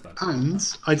 I understand. And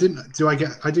I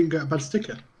didn't get a bad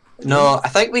sticker. No, I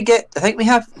think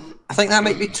that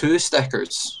might be 2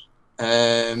 stickers.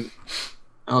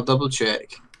 I'll double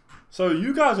check. So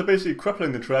you guys are basically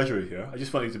crippling the treasury here. I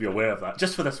just want you to be aware of that.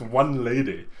 Just for this one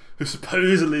lady who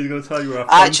supposedly is going to tell you where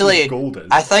Actually, gold is.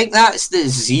 I think that's the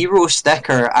 0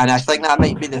 sticker, and I think that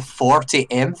might be the 40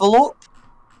 envelope.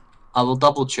 I will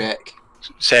double check.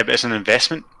 Seb, it's an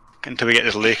investment until we get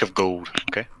this lake of gold,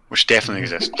 okay? Which definitely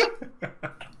exists.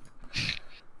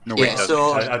 No, wait, Yeah, it doesn't.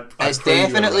 so I it's pray you're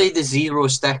definitely right. the 0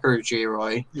 sticker,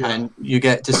 J-Roy, Yeah. and you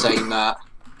get to sign that.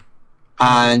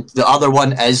 And the other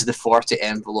one is the 40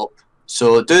 envelope.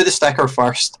 So do the sticker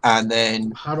first, and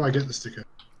then How do I get the sticker?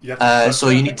 You have to so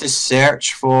you need to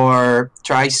search for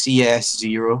try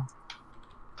CS0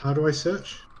 How do I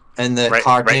search? in the Right,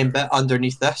 card right. name bit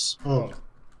underneath this. Oh,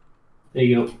 There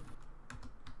you go.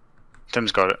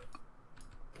 Tim's got it.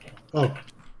 oh,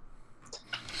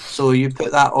 So you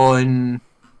put that on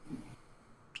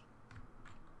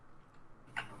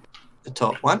the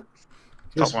top one,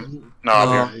 this one. No, up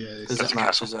No. here. Yeah, because That's it the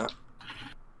matches that.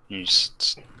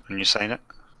 When you sign it.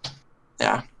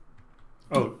 Yeah.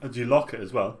 Oh, do you lock it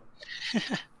as well?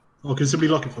 Oh, can somebody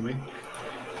lock it for me?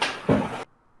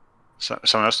 So,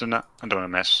 someone else doing that? I don't want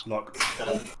to mess. Locked.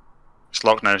 It's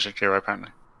locked now, so J-Roy,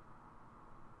 apparently.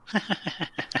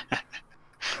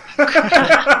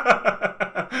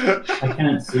 I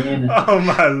can't see anything. Oh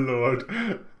my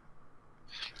lord.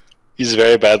 He's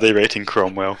very badly rating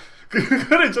Cromwell. Could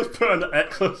have just put an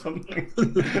X or something.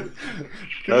 That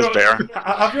was better.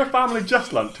 Have your family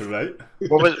just learnt to write?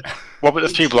 What about the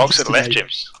 3 blocks at the left,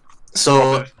 James?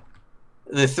 So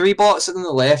the 3 blocks on the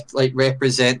left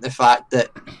represent the fact that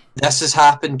this has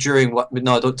happened during what?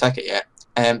 No, don't tick it yet.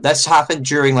 This happened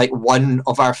during one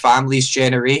of our family's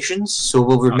generations, so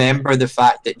we'll remember the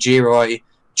fact that J-Roy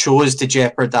chose to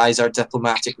jeopardize our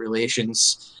diplomatic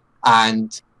relations,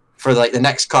 and for the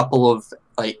next couple of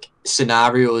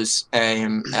scenarios,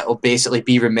 it'll basically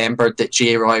be remembered that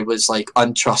J. Roy was like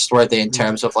untrustworthy in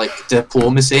terms of like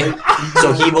diplomacy.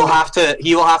 So he will have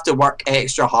to work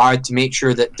extra hard to make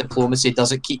sure that diplomacy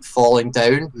doesn't keep falling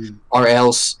down, or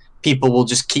else people will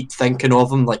just keep thinking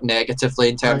of him like negatively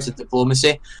in terms of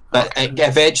diplomacy. But it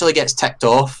eventually gets ticked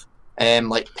off,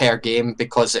 like per game,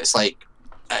 because it's like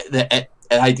the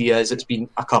idea is it's been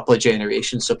a couple of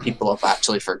generations, so people have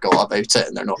actually forgot about it,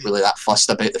 and they're not really that fussed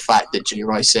about the fact that J.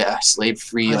 Roy set a slave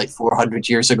free like 400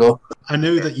 years ago. I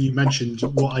know that you mentioned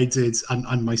what I did,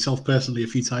 and myself personally, a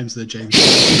few times there, James.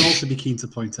 I would also be keen to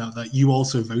point out that you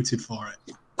also voted for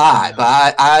it. But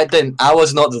I didn't. I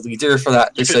was not the leader for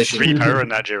that decision. You put 3 power in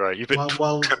that, J. Roy. You put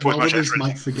While much others effort.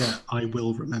 might forget, I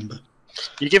will remember.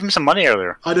 You gave him some money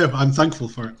earlier. I know. I'm thankful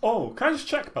for it. Oh, can I just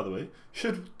check, by the way?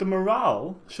 Should the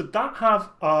morale, should that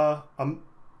have one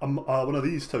of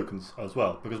these tokens as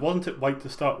well? Because wasn't it white to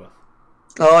start with?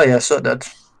 Oh yeah, so it did.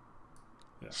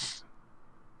 Yeah.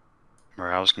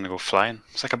 Morale's going to go flying.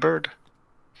 It's like a bird.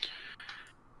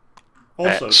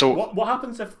 Also, so what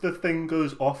happens if the thing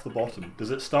goes off the bottom?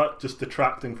 Does it start just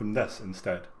detracting from this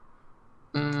instead?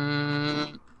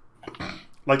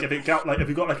 Like if you got like a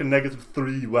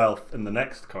 -3 wealth in the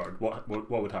next card, what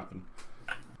would happen?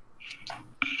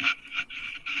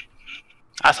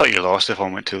 I thought you lost if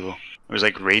one went too low. It was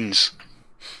like rains.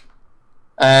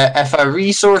 If a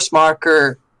resource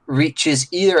marker reaches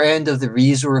either end of the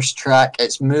resource track,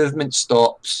 its movement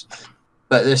stops,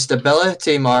 but the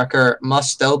stability marker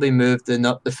must still be moved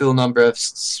the full number of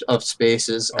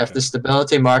spaces. Okay. If the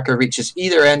stability marker reaches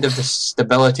either end of the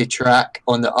stability track,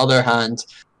 on the other hand,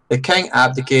 the king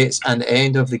abdicates and the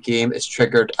end of the game is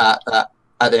triggered at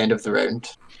the end of the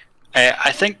round.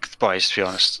 I think, boys, to be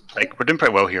honest, like we're doing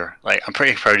pretty well here. Like I'm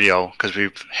pretty proud of y'all because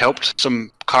we've helped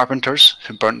some carpenters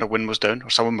who burnt their windmills down, or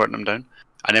someone burnt them down,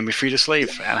 and then we freed a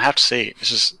slave. And I have to say,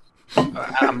 this is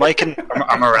I'm liking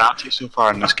our morality so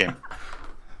far in this game.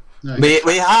 Nice.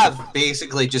 We have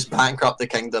basically just bankrupted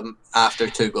the kingdom after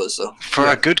 2 goes though. For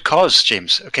a good cause,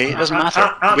 James. Okay, it doesn't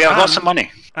matter. We have lots of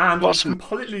money. And Lots it's of-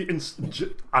 completely.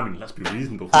 I mean, let's be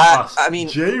reasonable. I mean-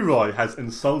 J. Roy has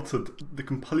insulted the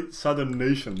complete southern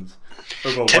nations.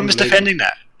 Over Tim's one lady. defending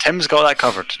that. Tim's got that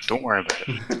covered. Don't worry about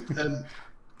it.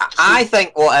 I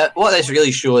think what this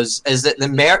really shows is that the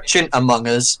merchant among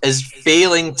us is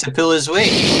failing to pull his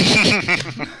weight.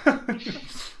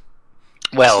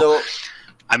 Well, So,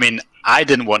 I mean, I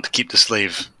didn't want to keep the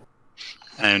slave,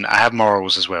 and I have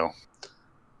morals as well.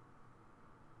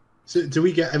 So do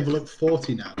we get envelope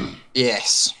 40 now?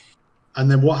 yes. And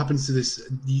then what happens to this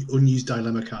unused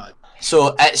dilemma card?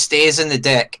 So it stays in the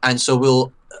deck, and so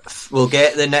we'll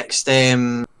get the next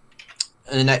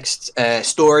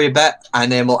story bit, and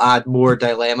then we'll add more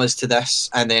dilemmas to this,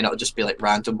 and then it'll just be like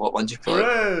random what ones you pull.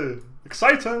 Hooray!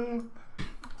 Exciting!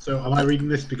 So am I reading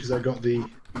this because I got the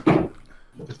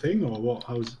thing, or what?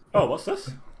 How's Oh, what's this?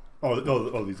 Oh,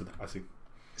 these are. I see.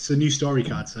 it's a new story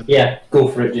card, Seb. Yeah, go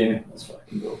for it, Jamie. That's where I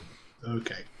can go.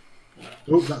 Okay.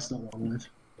 Oh, that's not what I wanted.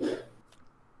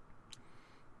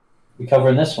 We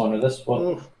covering this one or this one?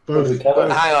 Oh, What do we both.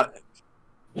 cover? Hang on.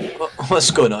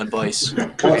 What's going on, boys?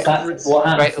 What's that? What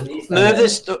happens Right, to these move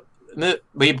dilemmas? this.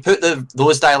 We put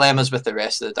those dilemmas with the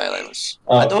rest of the dilemmas.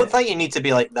 Oh, I don't okay. think you need to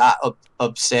be like that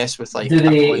obsessed with like Do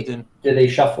they- avoiding. Do they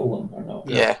shuffle them or no?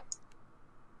 Yeah.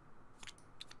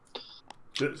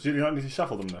 Do you not need to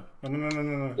shuffle them now?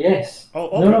 No. Yes.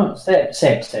 Oh, No, okay.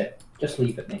 Seb. Just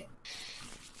leave it, mate.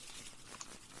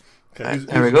 Okay, Right,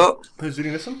 there we go. Who's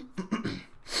reading this one?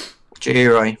 J.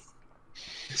 Roy.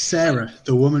 Sarah,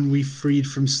 the woman we freed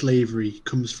from slavery,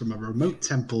 comes from a remote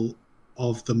temple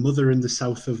of the mother in the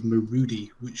south of Marudi,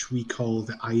 which we call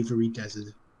the Ivory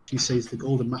Desert. She says the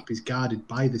golden map is guarded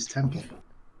by this temple.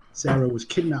 Sarah was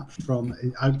kidnapped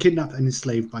and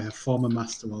enslaved by her former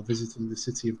master while visiting the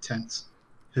city of Tents.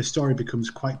 Her story becomes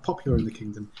quite popular in the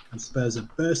kingdom and spurs a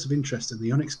burst of interest in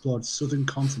the unexplored southern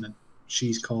continent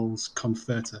she calls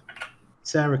Conferta.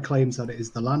 Sarah claims that it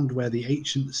is the land where the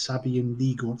ancient Sabian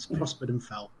League once prospered and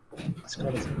fell. As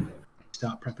scholars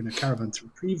start prepping a caravan to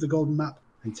retrieve the golden map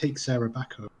and take Sarah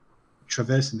back home.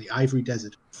 Traversing the Ivory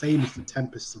Desert, famous for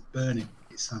tempests of burning,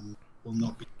 its sand will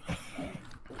not be.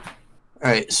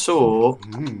 Right, so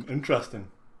Interesting.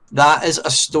 that is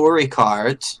a story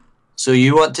card. So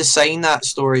you want to sign that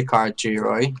story card, J.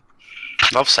 Roy,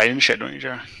 Love signing shit, don't you,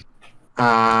 Jerry?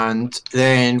 and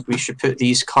then we should put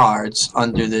these cards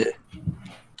under the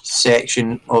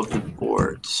section of the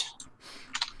board.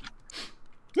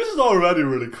 This is already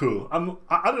really cool. I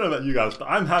don't know about you guys, but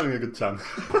I'm having a good time.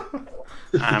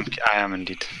 I am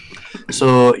indeed.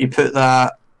 So you put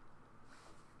that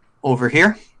over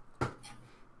here.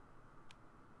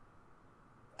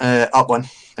 Up one.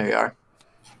 There you are.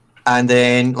 And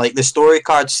then, like, the story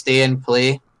cards stay in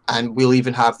play, and we'll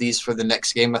even have these for the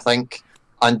next game, I think,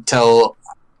 until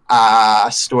a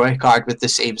story card with the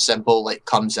same symbol like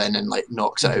comes in and like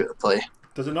knocks it out of play.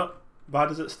 Does it not? Why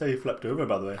does it stay flipped over,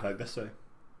 by the way, like this way?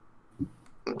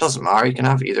 It doesn't matter. You can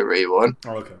have it either way you want.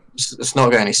 Oh, okay. It's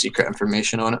not got any secret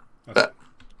information on it, Okay. but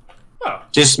Oh.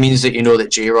 just means that you know that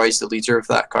J-Roy's the leader of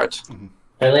that card.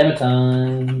 Dilemma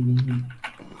time.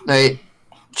 Right,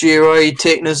 J-Roy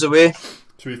taking us away.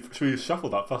 Should we shuffle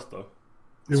that first, though?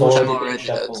 It's I've already already been did.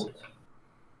 shuffled.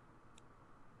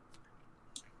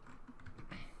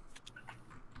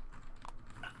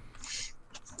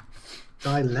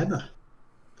 Dilemma.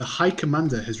 The High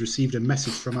Commander has received a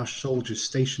message from our soldiers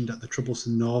stationed at the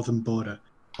troublesome northern border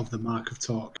of the Mark of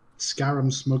Talk.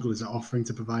 Scarum smugglers are offering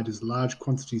to provide us large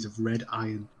quantities of red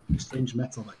iron, a strange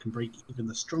metal that can break even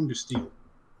the strongest steel.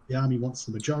 The army wants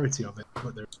the majority of it,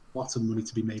 but there's a lot of money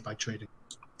to be made by trading.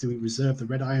 Do we reserve the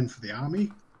red iron for the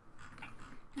army?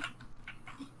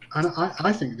 And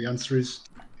I think the answer is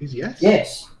yes.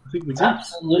 Yes, I think we do.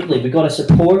 absolutely. We've got to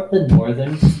support the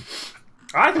northern.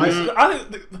 I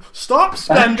think stop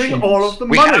spending Factions. all of the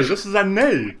We money. have- This is a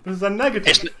nay. This is a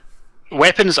negative.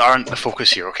 Weapons aren't the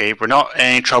focus here, okay? We're not in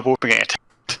any trouble. We're getting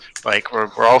attacked. Like, we're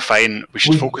all fine. We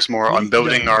should focus more on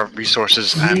building our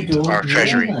resources You and don't our know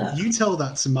treasury. that. You tell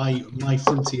that to my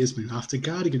frontiersmen who have to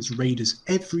guard against raiders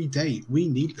every day. We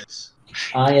need this.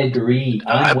 I agree.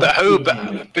 I'm But with you,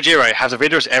 Jamie. but J-Roy, have the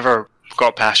raiders ever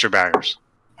got past your barriers?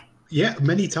 Yeah,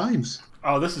 many times.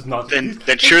 Oh, this is not. Then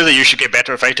surely you should get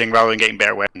better at fighting rather than getting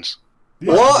better weapons.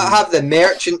 What have the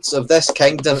merchants of this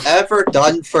kingdom ever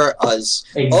done for us?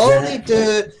 All they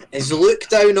do is look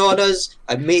down on us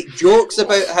and make jokes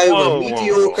about how Whoa, we're whoa,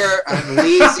 mediocre and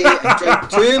lazy and drink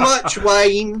too much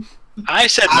wine. I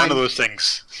said none of those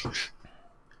things.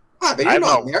 Ah, but you're I'm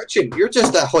not a not- merchant. You're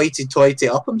just a hoity-toity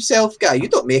up himself guy. You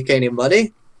don't make any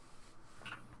money.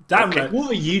 Damn Okay. right. What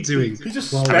are you doing? He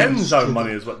just while spends we our struggle?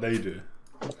 money, is what they do.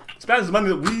 Spends the money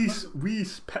that we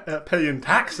pay in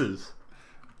taxes.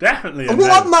 Definitely. a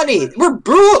What nay. money? We're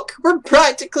broke. We're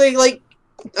practically like,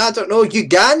 I don't know,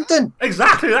 Ugandan.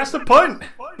 Exactly. That's the point.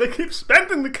 They keep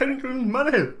spending the kingdom's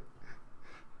money.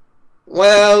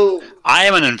 Well, I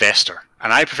am an investor,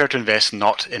 and I prefer to invest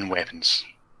not in weapons.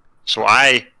 So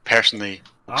I personally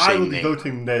I say will be nay.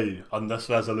 voting nay on this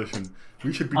resolution.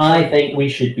 We should be. I think we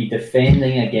should be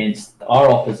defending against our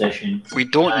opposition. We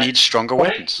don't need stronger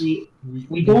weapons. Frankly,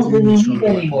 we don't really need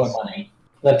any more money.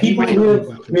 The people who are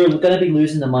going to be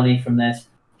losing the money from this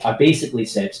are basically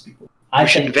Seb's people. I We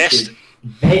should think we invest- should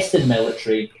invest in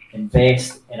military,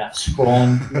 invest in a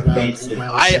strong defensive.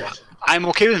 Well I- said. I'm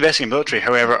okay with investing in military,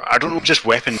 however, I don't know just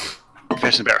weapons.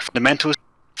 Invest in better fundamentals,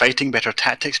 fighting, better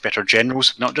tactics, better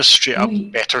generals, not just straight up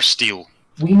better steel.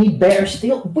 We need better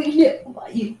steel.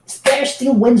 Better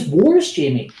steel wins wars,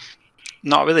 Jamie.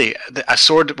 Not really. A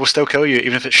sword will still kill you,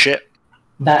 even if it's shit.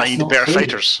 That's I need not better true.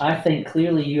 fighters. I think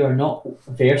clearly you are not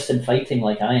versed in fighting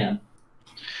like I am.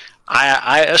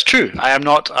 It's true. I am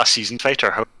not a seasoned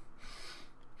fighter.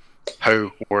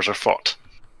 How wars are fought.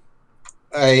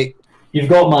 I You've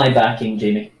got my backing,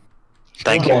 Jamie.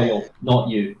 Thank you. Loyal, not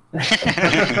you.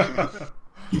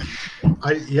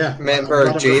 Yeah. remember I'm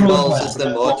glad J I'm- Balls is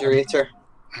the moderator.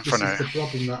 For This now. is the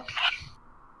problem that.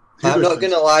 I'm not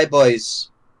gonna lie, boys.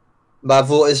 My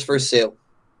vote is for sale.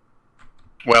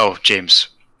 Well, James.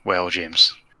 Well,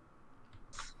 James.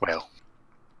 Well.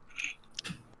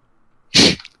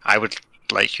 I would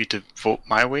like you to vote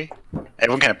my way.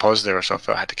 Everyone kind of paused there, so I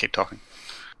felt I had to keep talking.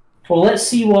 Well, let's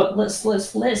see what. Let's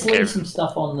Okay. lay some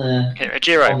stuff on the. Okay,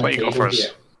 J-Roy, on the what you got table for us?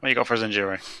 here. What you got for us then,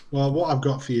 J-Roy? Well, what I've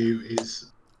got for you is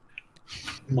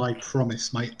my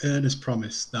promise, my earnest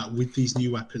promise that with these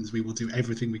new weapons, we will do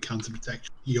everything we can to protect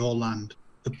your land.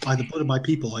 By the blood of my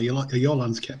people, are your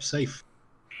lands kept safe?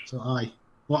 So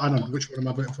Well, I don't know. Which one am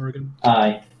I voting for again?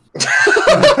 Aye.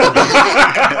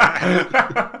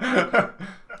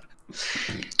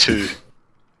 2.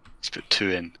 Let's put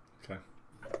 2 in. Okay.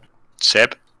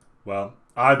 Seb? Well,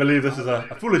 I believe this is a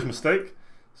foolish mistake,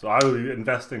 so I will be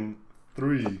investing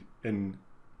 3 in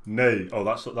nay. Oh,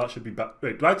 that should be back.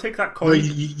 Wait, do I take that coin? No,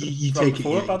 you from take it.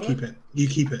 before, Yeah, by you the keep way? it. You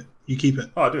keep it. You keep it.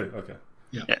 Oh, I do. Okay.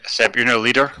 Yeah, Seb, you're now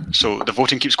leader, so the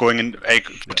voting keeps going, and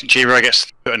J-Roy gets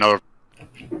to put another.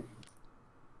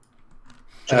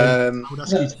 I would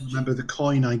ask you to remember the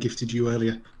coin I gifted you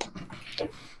earlier.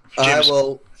 I James.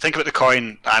 will. Think about the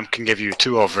coin I can give you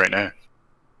 2 of right now.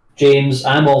 James,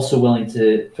 I'm also willing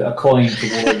to put a coin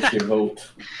towards your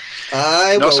vote.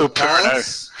 I Not will so poor now.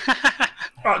 pass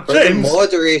Oh, for the James!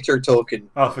 moderator token.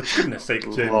 Oh, for goodness sake,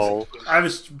 James. Lol. I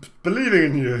was believing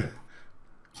in you.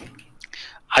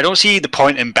 I don't see the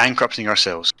point in bankrupting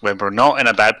ourselves when we're not in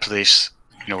a bad place,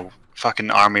 you know,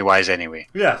 fucking army-wise anyway.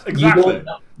 Yes, exactly.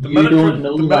 You don't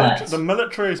know that. The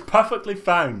military is perfectly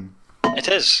fine. It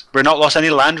is. We're not lost any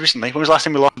land recently. When was the last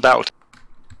time we lost a battle?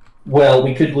 Well,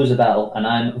 we could lose a battle, and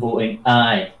I'm voting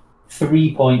aye.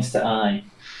 3 points to aye.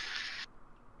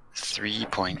 3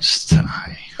 points to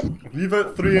aye. If you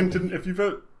vote three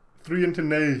into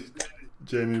nay,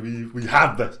 Jamie, we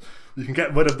have this. You can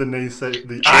get rid of the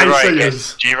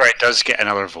naysayers. J-Right does get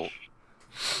another vote.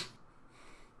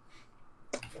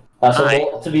 That's a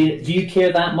lot to be. Do you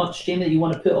care that much, Jamie, that you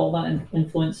want to put all that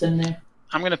influence in there?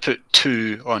 I'm going to put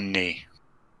 2 on nay.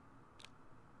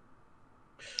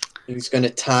 He's going to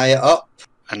tie it up.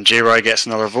 And J-Roy gets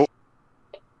another vote.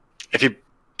 If he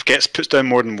puts down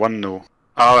more than 1 no.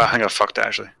 Oh, I think I fucked it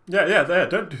actually. Yeah,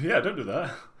 don't do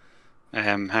that.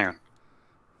 Hang on.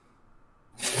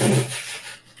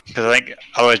 Because I think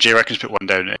otherwise J-Roy can put 1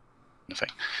 down in the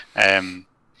thing.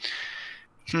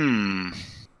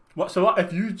 What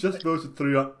if you just voted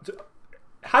 3 on...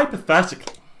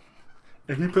 Hypothetically,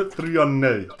 if you put 3 on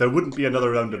nay, there wouldn't be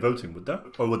another round of voting, would there?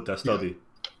 Or would there still be?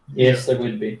 Yes, there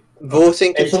would be.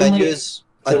 Voting It's continues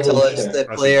until it's the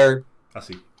player I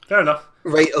see. Fair enough.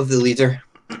 right of the leader.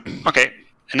 Okay,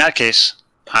 in that case,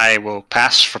 I will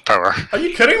pass for power. Are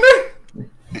you kidding me?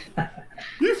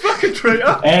 You fucking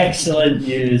traitor! Excellent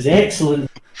news, excellent.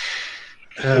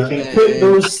 You can put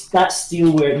that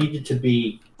steel where it needed to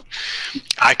be.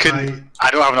 I don't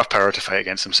have enough power to fight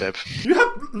against him, Seb. You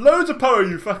have loads of power,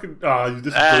 you fucking... you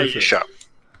just You shut up.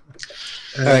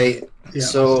 Right,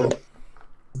 so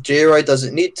J-Roy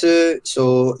doesn't need to,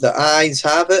 so the eyes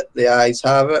have it. The eyes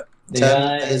have it.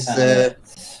 Tim is the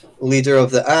leader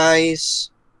of the eyes.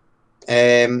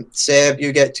 Seb,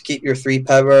 you get to keep your 3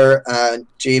 power, and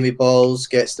Jamie Balls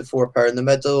gets the 4 power in the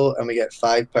middle, and we get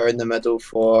 5 power in the middle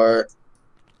for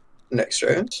next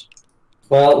round.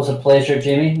 Well, it was a pleasure,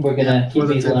 Jamie. We're gonna keep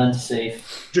these lands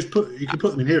safe. You can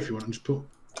put them in here if you want. And just put.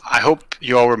 I hope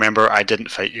you all remember I didn't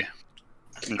fight you.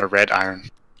 In the red iron.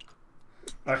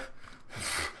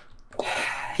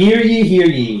 Hear ye, hear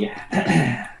ye.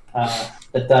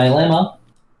 The dilemma.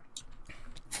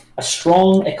 A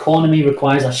strong economy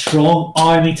requires a strong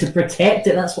army to protect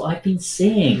it. That's what I've been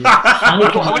saying. We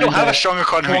don't have a strong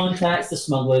economy. Contacts the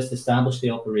smugglers to establish the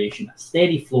operation. A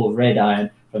steady flow of red iron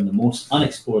from the most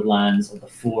unexplored lands of the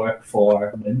Four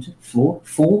Mountains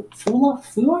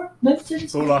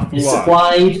is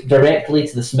supplied directly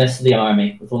to the smiths of the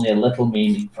army, with only a little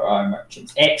meaning for our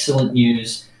merchants. Excellent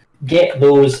news. Get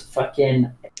those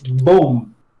fucking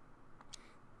boom.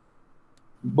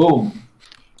 Boom.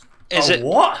 Is it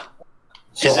what?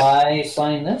 So I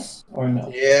sign this or no?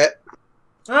 Yeah.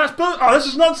 This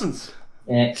is nonsense.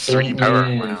 Excellent 3 power.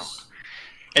 news. Wow.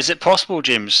 Is it possible,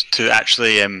 James, to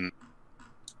actually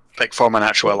form an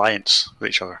actual alliance with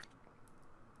each other?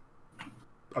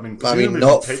 I mean,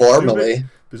 not formally.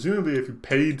 Presumably, if you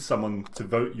paid someone to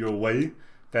vote your way,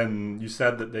 then you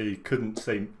said that they couldn't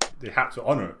say they had to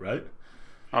honor it, right?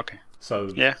 Okay.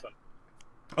 So yeah.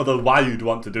 Although why you'd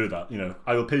want to do that, you know,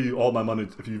 I will pay you all my money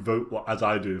if you vote as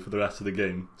I do for the rest of the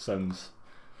game. Sounds.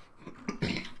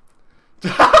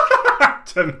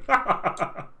 Tim.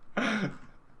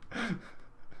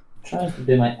 Trying to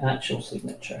do my actual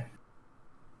signature.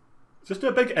 Just do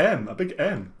a big M,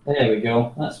 There we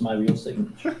go. That's my real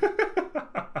signature.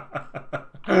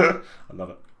 I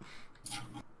love it.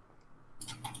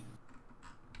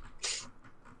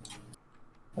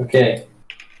 Okay.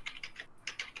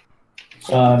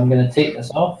 So I'm going to take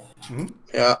this off. Mm-hmm.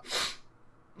 Yeah.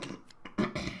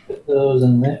 Put those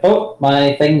in there. Oh,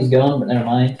 my thing's gone, but never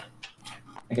mind.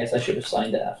 I guess I should have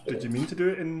signed it after. Did you mean to do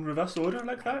it in reverse order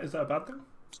like that? Is that a bad thing?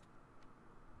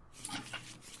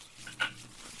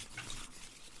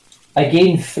 I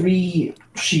gain 3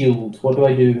 shield. What do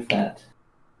I do with that?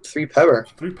 3 power.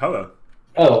 3 power.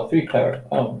 Oh, 3 power.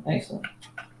 Oh, excellent.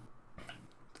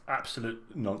 Absolute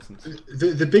nonsense.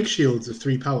 The big shields are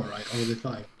 3 power, right? Or are they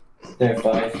 5? They're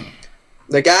 5.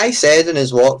 The guy said in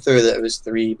his walkthrough that it was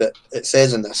 3, but it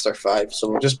says in this they're 5, so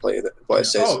we'll just play what it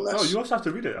says in this. Oh, you also have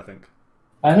to read it, I think.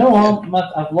 I know,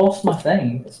 I've lost my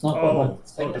thing. It's not got my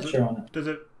signature on it. Does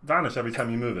it vanish every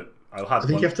time you move it? I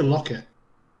think you have to lock it.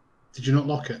 Did you not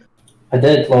lock it? I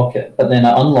did lock it, but then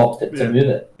I unlocked it to move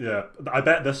it. Yeah, I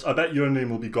bet your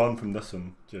name will be gone from this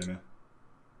one, Jamie.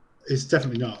 It's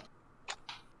definitely not.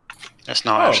 It's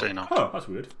not actually, no. Oh, that's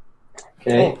weird.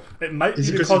 Okay. Oh, it might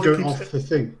Is be it because it's going off the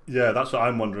thing? Yeah, that's what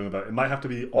I'm wondering about. It might have to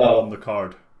be on the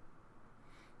card.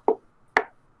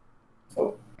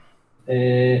 Oh.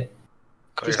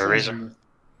 Got your eraser.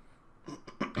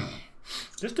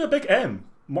 Just do a big M.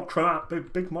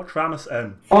 Big Motramus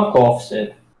M. Fuck off,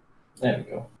 Sid. There we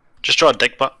go. Just draw a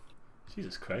dick butt.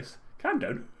 Jesus Christ. Calm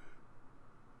down.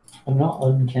 I'm not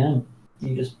on cam.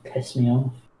 You just piss me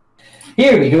off.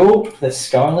 Here we go. The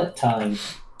Scarlet Tide.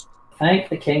 Thank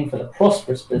the king for the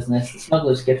prosperous business. The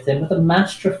smugglers gift him with a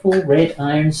masterful red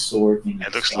iron sword.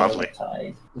 It looks lovely.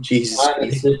 Tide. Jesus.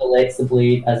 Iksur elects the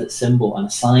blade as its symbol and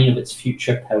a sign of its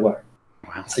future power.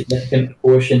 Wow. A significant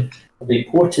proportion of the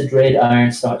imported red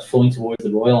iron starts flowing towards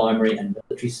the royal armory, and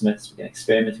military smiths begin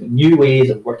experimenting with new ways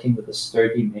of working with the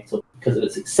sturdy metal. Because of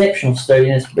its exceptional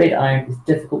sturdiness, red iron is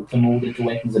difficult to mold into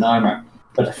weapons and armor,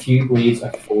 but a few blades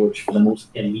are forged for the most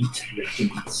elite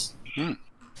regiments.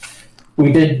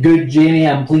 We did good, Jamie.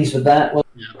 I'm pleased with that. Well,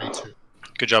 Yeah, me too.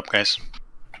 Good job, guys.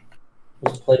 it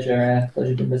was a pleasure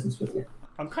doing business with you.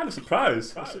 I'm kind of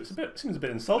surprised. It seems a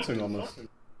bit insulting almost.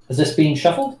 Has this been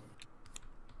shuffled?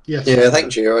 Yes. Yeah, I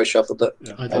think Giro shuffled it.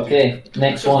 Yeah. I did. Okay,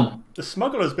 next one. The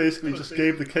smugglers basically just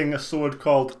gave the king a sword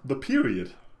called the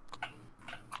Period.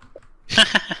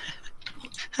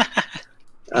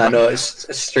 I know, it's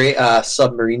a straight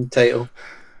submarine title.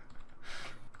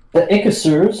 The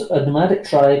Iksurs, a nomadic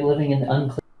tribe living in the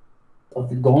unclear of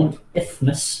the Gaunt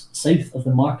Isthmus, south of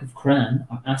the Mark of Cran,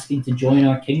 are asking to join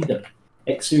our kingdom.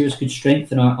 Iksurs could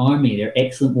strengthen our army. They're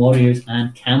excellent warriors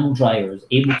and camel drivers,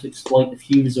 able to exploit the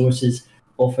few resources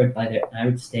offered by their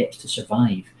arid steppes to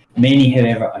survive. Many,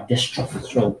 however, are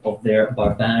distrustful of their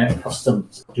barbaric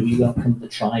customs. Do we welcome the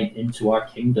tribe into our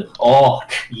kingdom? Oh,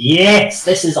 yes!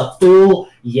 This is a full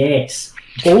yes.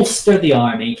 Bolster the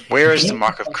army. Where is Get the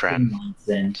Mark of fucking Cran? minds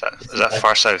in. Is that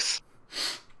far south?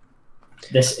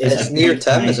 This is It's a near great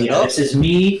Tim, is it idea. not? This is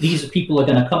me. These people are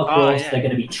going to come across. yeah. They're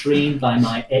going to be trained by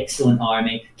my excellent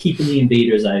army, keeping the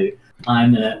invaders out.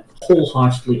 I'm going to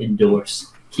wholeheartedly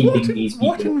endorse keeping these people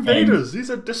What invaders?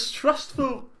 These are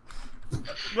distrustful.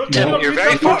 Tim, you're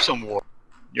very focused on war.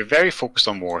 You're very focused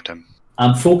on war, Tim.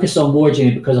 I'm focused on war,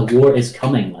 Jamie, because a war is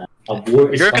coming, man. A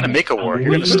war is You're going to coming. make a war. And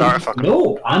You're going to we- start a fucking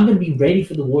war. No, I'm going to be ready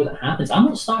for the war that happens. I'm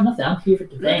not starting nothing. I'm here for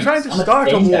defense. You're trying to I'm start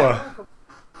a defender. war.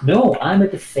 No, I'm a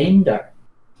defender.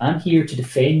 I'm here to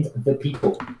defend the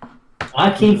people.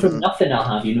 I came from nothing, I'll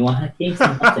have you know. I came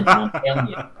from nothing, and I'm telling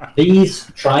you.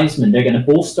 These tribesmen, they're going to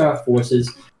bolster our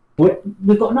forces.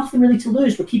 We've got nothing really to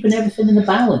lose. We're keeping everything in the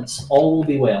balance. All will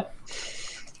be well.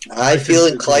 I feel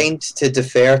inclined to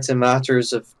defer to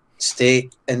matters of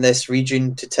state in this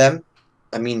region to Tim.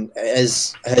 I mean, it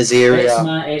is his area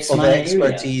It's of my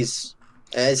expertise.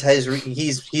 It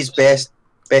is he's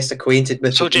best acquainted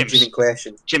with So, the James. region in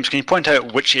question. James, can you point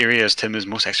out which areas Tim is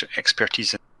most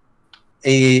expertise in?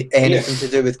 Anything to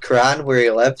do with Cran, where he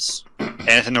lives.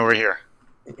 Anything over here?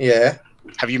 Yeah.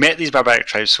 Have you met these barbaric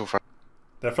tribes so far?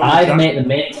 They're from I've the met them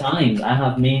many times. I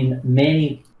have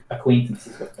many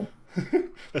acquaintances with them.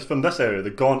 It's from this area, the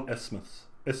Gaunt Isthmus.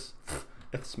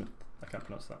 Isthmus. I can't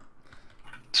pronounce that.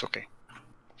 It's okay.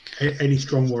 Any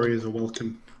strong warriors are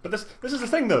welcome. But this is the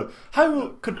thing though.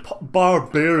 How could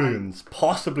barbarians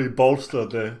possibly bolster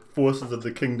the forces of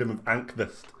the kingdom of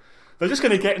Ankvist? They're just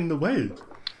going to get in the way.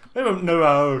 They don't know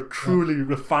our truly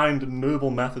refined and noble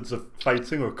methods of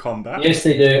fighting or combat. Yes,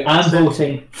 they do. I'm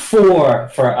voting for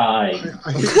I.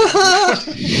 I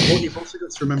think what you've also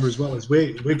got to remember as well is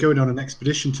we're going on an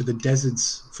expedition to the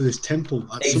deserts for this temple. At some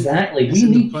point. Exactly. It's We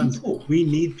in the need plans. people. We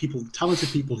need people, talented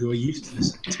people who are used to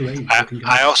this terrain.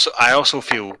 I also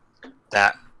feel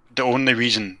that the only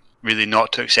reason really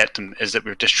not to accept them is that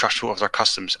we're distrustful of their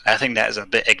customs. I think that is a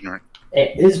bit ignorant.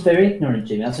 It is very ignorant,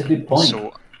 Jimmy. That's a good point.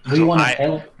 So we want to I-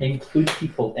 help include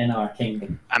people in our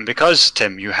kingdom. And because,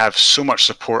 Tim, you have so much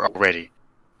support already,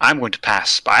 I'm going to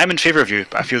pass. But I'm in favour of you,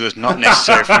 but I feel it's not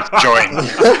necessary for you to join.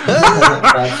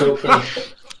 That's okay.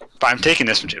 But I'm taking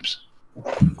this from James,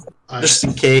 Just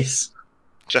in case.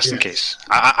 just in Yes. case.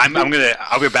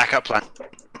 I'll be a backup plan.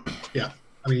 Yeah,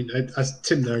 I mean, as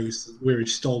Tim knows, we're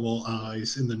stalwart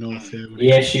allies in the north here. when it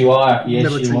Yes, you are. Yes,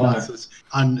 military you are. matters.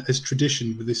 And as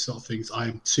tradition with this sort of things, I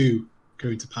am too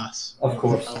going to pass. Of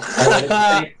course.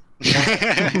 I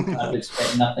would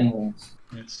expect nothing less.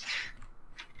 Yes,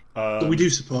 but we do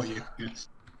support you. Yes.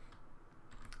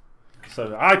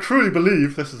 So I truly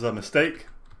believe this is a mistake.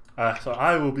 So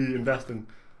I will be investing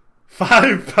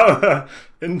 5 power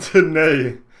into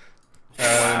Nay.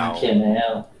 Fucking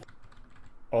hell.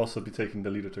 Also be taking the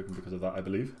leader token because of that, I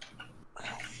believe.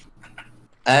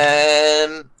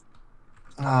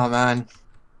 Oh man.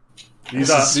 These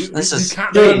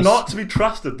They're are not to be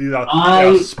trusted. They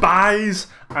are spies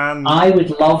and I would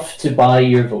love to buy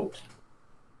your vote.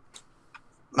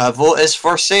 My vote is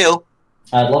for sale.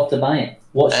 I'd love to buy it.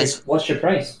 What's your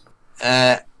price?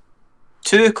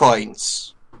 2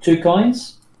 coins. 2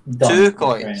 coins? Done. 2 my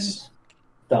coins.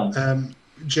 friend. Done.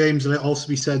 James, let it also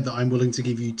be said that I'm willing to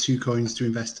give you 2 coins to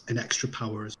invest in extra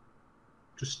power.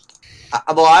 Just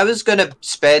Well, I was going to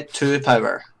spend 2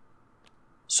 power.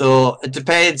 So it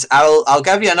depends. I'll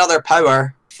give you another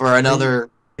power for another.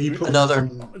 Are you putting another-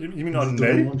 You mean on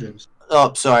the me? one, James?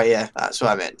 Oh, sorry. Yeah, that's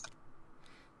what I meant.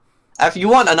 If you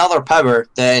want another power,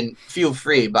 then feel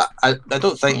free. But I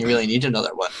don't think you really need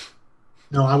another one.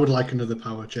 No, I would like another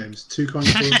power, James. 2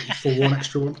 coins for 1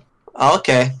 extra one.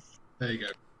 Okay. There you go.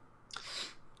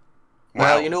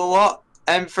 Well, Wow. you know what?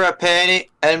 In for a penny,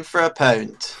 in for a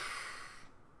pound.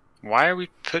 Why are we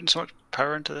putting so much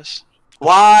power into this?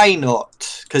 Why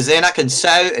not? Because then I can sit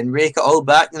out and rake it all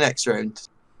back the next round.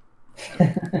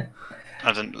 I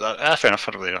didn't. Fair enough.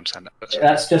 I don't really understand that. But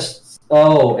That's just.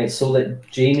 Oh, it's so that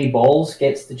Jamie Balls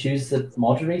gets to choose the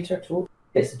moderator, too?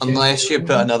 Gets to choose Unless you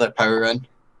put another power in.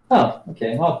 Oh,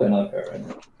 okay. I'll put another power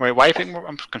in. wait, why are you putting more?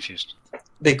 I'm confused.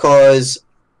 Because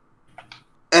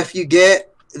if you get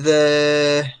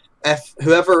if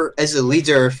whoever is the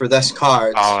leader for this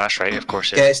card Oh, that's right. Of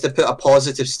course. Yeah. gets to put a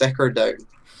positive sticker down,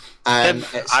 and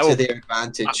Then it's I to will- their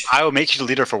advantage. I will make you the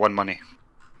leader for 1 money.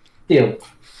 Deal.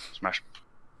 Smash.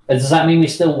 Does that mean we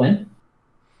still win?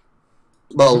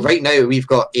 Well, right now we've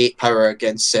got 8 power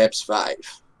against Seb's 5,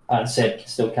 And Seb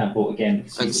still can't vote again.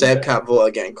 Because and he's Seb there. can't vote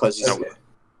again because he's No. there.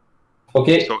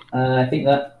 Okay, So- I think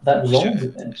that resolves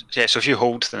it then. Yeah. So if you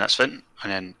hold, then that's fine,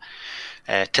 and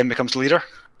then Tim becomes the leader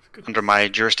under my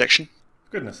jurisdiction.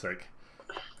 Goodness sake.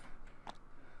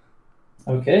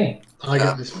 Okay. I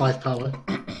get this 5 power.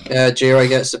 J-Roy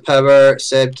gets the power,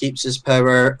 Seb keeps his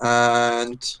power,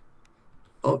 and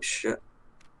oh shit.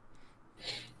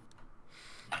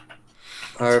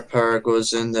 Our power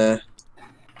goes in the.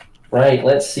 Right,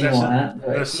 let's see Listen, what happens.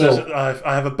 Right, Listen, so,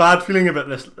 I have a bad feeling about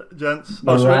this, gents.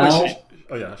 Oh, sorry, Morale.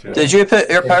 oh yeah, actually. Did you put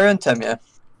your power in, Tim? Yeah.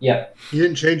 yeah. You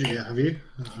didn't change it yet, have you?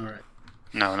 Alright.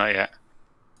 No, not yet.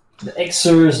 The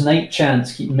Iksur's night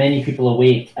chants keep many people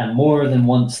awake, and more than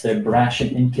once their brash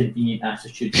and inconvenient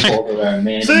attitudes bother our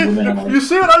men See, and women you alike.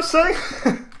 see what I'm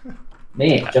saying?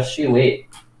 Mate, just you wait.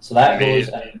 So that Mate.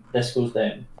 goes, and this goes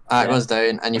down. That Yeah. goes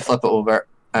down, and you flip it over,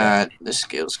 and the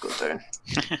scales go down.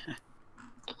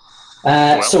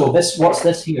 So what's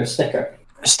this here? Sticker.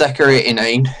 Sticker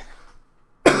 89.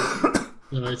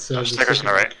 No, it's Oh, the stickers second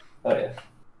on the right. Oh yeah.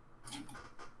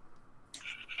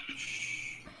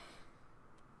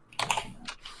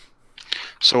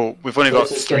 So we've only So got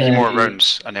this is 3 gonna more be-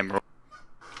 rounds, and then we're.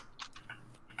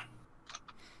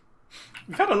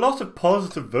 We've had a lot of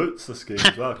positive votes this game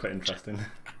as well, quite interesting.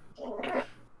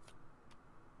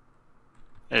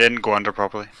 It didn't go under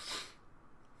properly.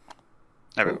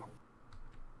 There we go.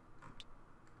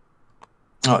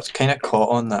 Oh, it's kind of caught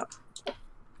on that.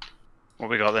 What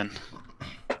we got then?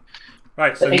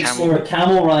 Right, The so Iksur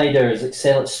camel riders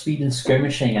excel at speed and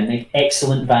skirmishing and make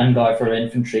excellent vanguard for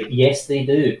infantry. Yes, they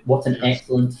do. What an Yes.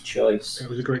 excellent choice. It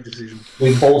was a great decision.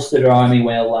 We bolstered our army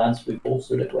well, lads. We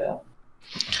bolstered it well.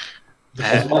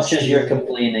 As much as you're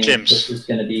complaining, James. this is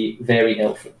going to be very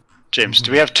helpful. James,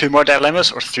 do we have 2 more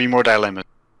dilemmas or 3 more dilemmas?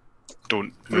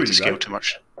 Don't move the Three, scale right? too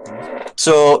much.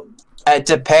 So it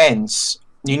depends.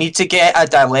 You need to get a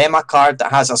dilemma card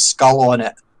that has a skull on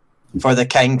it for the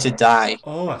king to die.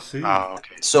 oh, I see. Oh,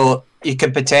 okay. So you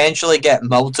could potentially get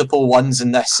multiple ones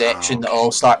in this section that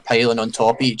all start piling on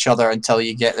top of each other until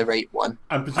you get the right one.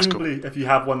 And presumably, if you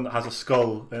have one that has a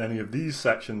skull in any of these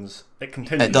sections, it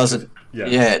continues. It doesn't. Yeah,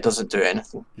 Yeah, it doesn't do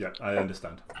anything. yeah, I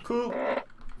understand. Cool. Right,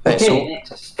 Okay, so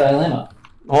next dilemma.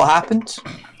 what happened?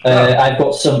 I've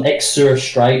got some Iksur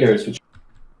Striders, which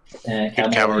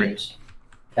Cavalry.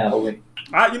 Cavalry.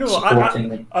 You know what? Supporting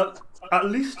me. At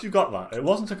least you got that. It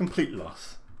wasn't a complete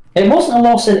loss. It wasn't a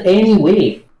loss in any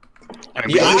way. I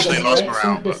mean, we Yeah, actually It was lost an morale,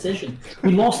 excellent but decision.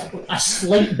 We lost a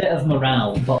slight bit of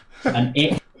morale, but an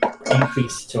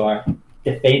increase to our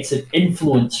defensive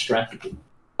influence strategy.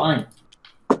 Fine.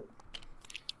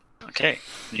 okay.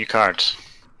 New cards.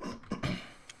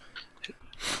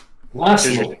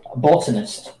 Laszlo, a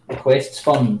botanist, requests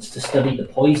funds to study the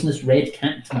poisonous red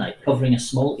cacti covering a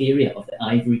small area of the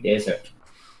Ivory Desert.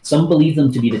 Some believe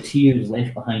them to be the tears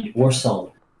left behind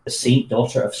Ursula, the saint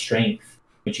daughter of strength,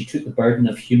 when she took the burden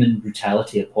of human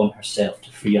brutality upon herself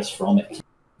to free us from it.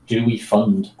 Do we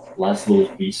fund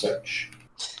Laszlo's research?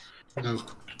 No.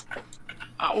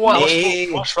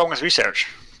 What's wrong with research?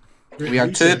 We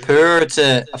are too poor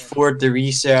to afford the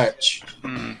research.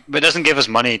 But it doesn't give us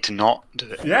money to not do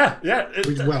it. Yeah.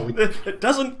 Well, It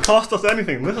doesn't cost us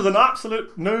anything. This is an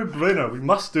absolute no-brainer. We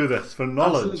must do this for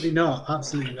knowledge. Absolutely not.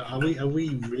 Absolutely not. Are we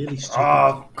really stupid?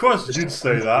 Of course you'd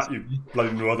say that, you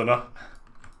bloody northerner.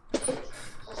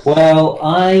 Well,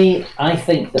 I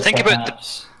think that Think about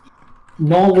perhaps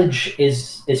knowledge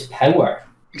is power,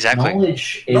 Exactly.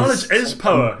 Knowledge is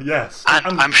power, yes.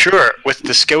 And I'm sure with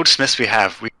the skilled smiths we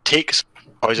have, we take some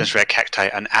poisonous red cacti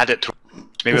and add it to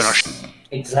maybe on our.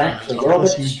 Exactly. Of We're all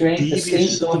course, about you strength. The devious same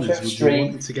southerners daughter would be strength.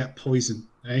 wanting to get poison,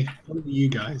 eh? What are you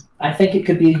guys? I think it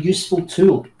could be a useful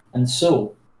tool, and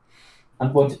so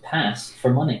I'm going to pass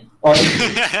for money. Or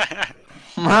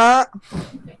Huh?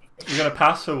 You're going to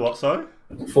pass for what, sorry?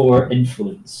 for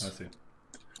influence. I see.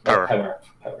 Power. Power.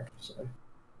 Sorry.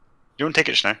 You won't take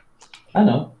it just now. I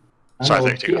know. Sorry, I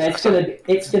thought you took it.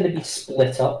 It's gonna be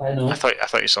split up. I know. I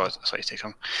thought you saw it. I saw you take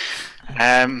some.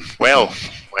 Well.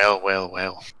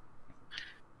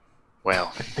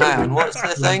 And what's the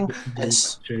thing?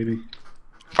 It's Jamie,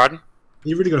 Pardon?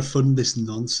 you really got to fund this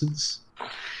nonsense?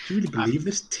 Do you really believe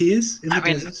this? Tears in the I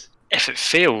mean, desert? If it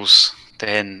fails,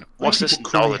 then what's Why do this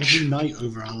people cry knowledge? every night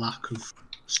over a lack of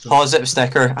stuff? positive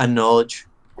sticker and knowledge.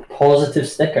 Positive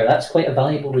sticker. That's quite a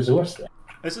valuable resource there.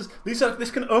 This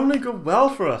can only go well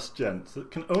for us, gents.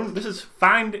 This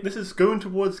is going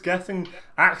towards getting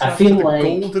access to feel the like-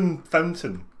 golden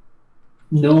fountain.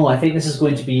 No, I think this is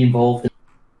going to be involved.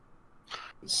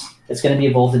 It's going to be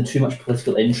involved in too much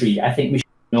political intrigue. I think we should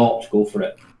not go for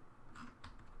it.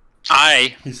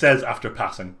 He says after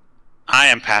passing. I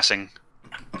am passing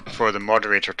for the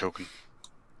moderator token.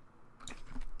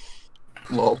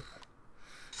 Lol.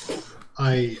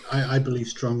 I believe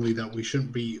strongly that we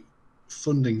shouldn't be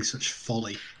funding such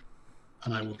folly,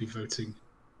 and I will be voting.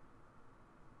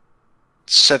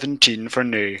 17 for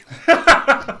no.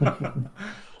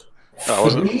 Oh,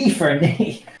 wasn't it? 3 for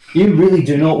nay. You really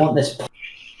do not want this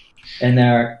in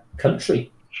our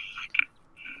country.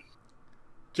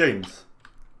 James,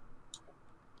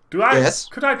 Yes?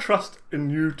 could I trust in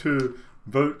you to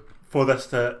vote for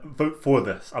this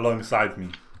alongside me?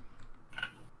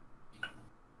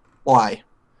 Why?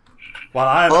 While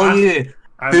I am All you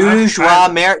bourgeois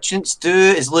merchants do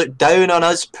is look down on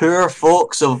us poor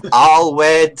folks of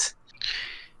Alwed.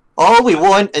 All we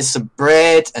want is some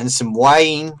bread and some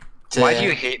wine. Why do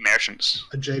you hate merchants?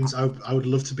 James, I would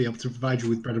love to be able to provide you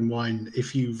with bread and wine.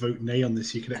 If you vote nay on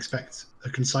this, you can expect a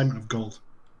consignment of gold.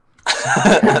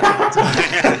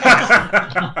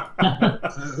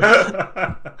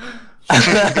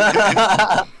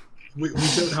 We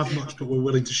don't have much, but we're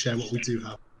willing to share what we do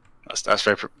have. That's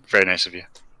very very nice of you.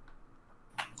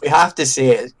 We have to say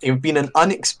it. You've been an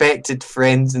unexpected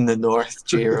friend in the north,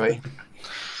 J-Roy.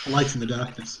 A light in the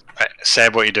darkness. Right,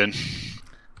 Seb, what are you doing?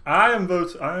 I am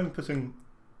putting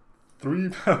 3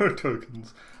 power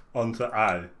tokens onto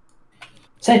I.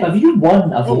 Seb, have you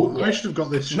won a vote Oh, yet? I should have got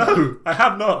this. No, I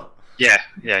have not. Yeah,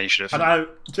 you should have. And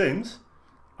James,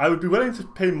 I would be willing to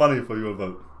pay money for your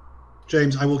vote.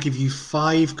 James, I will give you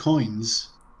 5 coins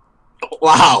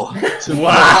Wow. to,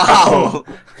 Wow.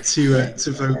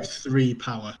 to vote 3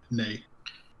 power nay.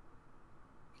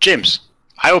 James,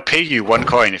 I will pay you 1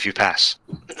 coin if you pass.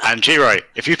 And J-Roy,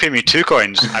 if you pay me 2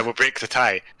 coins, I will break the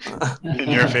tie in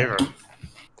your favour.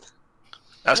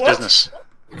 That's What? business.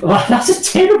 Well, that's a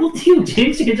terrible deal,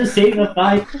 James. You can just save a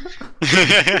 5.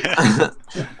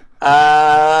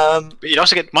 But you'd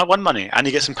also get 1 money, and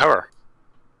you get some power.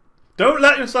 Don't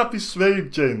let yourself be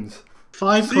swayed, James.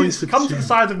 5 coins for Come 2. to the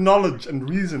side of knowledge and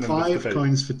reason in this 5 debate.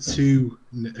 coins for 2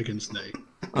 against nay.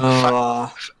 No,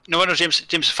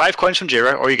 James, 5 coins from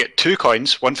J-Roy, or you get 2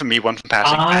 coins, 1 from me, 1 from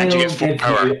passing, and you get 4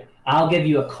 power. I'll give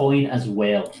you a coin as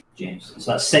well, James.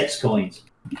 So that's 6 coins.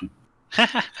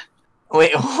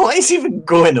 Wait, what is even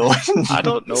going on? I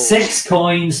don't know. 6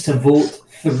 coins to vote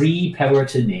 3 power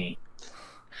to nay.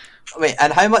 Wait,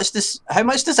 and how much does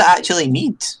it actually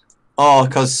need? Oh,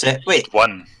 because wait,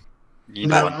 1. You need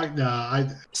No,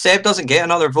 1. Seb doesn't get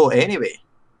another vote anyway.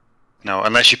 No,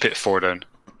 unless you put 4 down.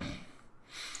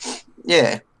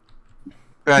 Yeah.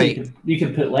 Right. You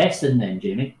can put less in then,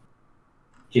 Jamie.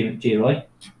 J-Roy.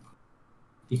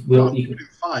 Well, You can,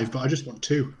 5, but I just want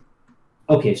 2.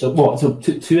 okay, so what? So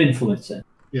 2 influence then?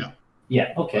 Yeah.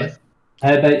 Yeah, okay. Right.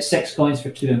 How about 6 coins for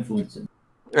 2 influence then?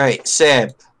 Right,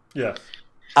 Seb. Yes.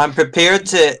 I'm prepared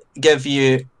to give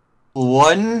you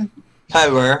 1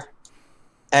 power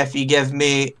if you give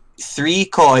me 3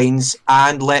 coins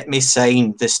and let me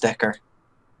sign the sticker.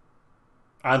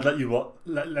 And let you what?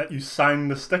 Let you sign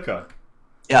the sticker.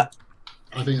 Yeah.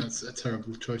 I think that's a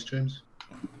terrible choice, James.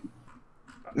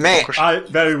 Mate.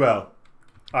 Very well.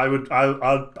 I would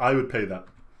pay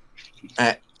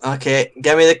that. Okay,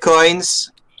 give me the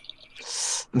coins.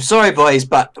 I'm sorry, boys,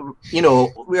 but you know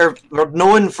we're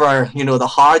known for the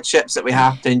hardships that we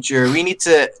have to endure. We need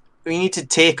to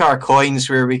take our coins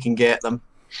where we can get them.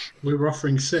 We were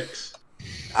offering 6.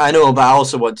 I know, but I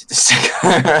also wanted the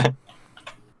sticker.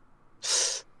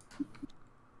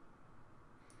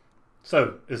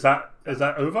 So is that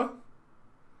over?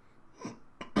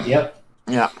 Yep.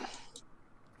 Yeah.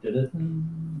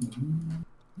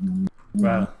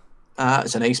 Well,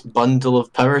 It's a nice bundle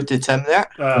of power to Tim there.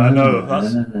 I know,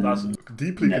 that's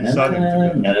deeply concerning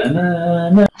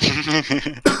to me.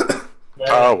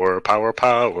 Power, power,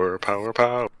 power, power,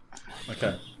 power.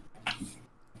 Okay.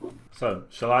 So,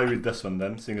 shall I read this one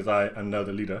then, seeing as I am now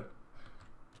the leader?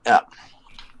 Yeah.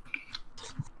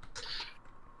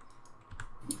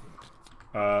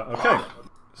 Okay.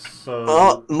 So.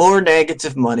 Oh, more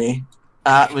negative money.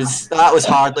 That was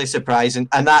hardly surprising,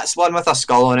 and that's one with a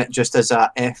skull on it, just as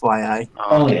a FYI.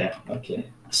 Oh yeah, okay.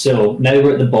 So now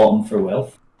we're at the bottom for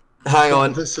wealth. Hang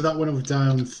on. So that went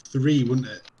down 3, wouldn't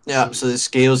it? Yeah, so the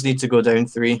scales need to go down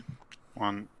 3.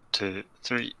 1, 2,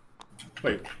 3.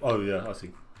 Wait. Oh yeah, I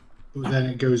see. But then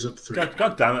it goes up 3.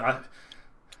 God damn it!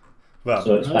 Well.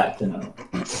 So it's back to now.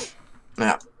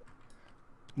 Yeah.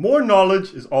 More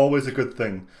knowledge is always a good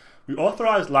thing. We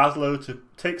authorise Laszlo to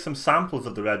take some samples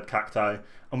of the red cacti,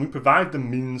 and we provide the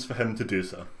means for him to do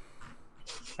so.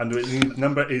 And we need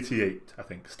number 88, I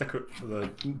think. Sticker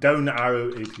the down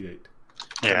arrow 88.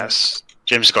 Yes.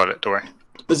 James got it, don't worry.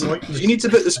 You need to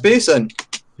put the space in.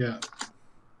 Yeah.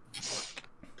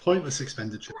 Pointless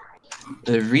expenditure.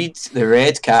 The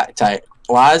red cacti.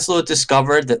 Laszlo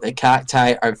discovered that the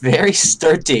cacti are very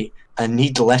sturdy and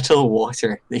need little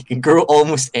water. They can grow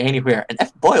almost anywhere, and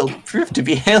if boiled, prove to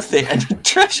be healthy and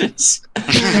nutritious.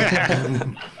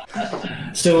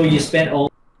 So you spent all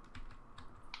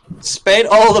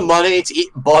the money to eat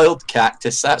boiled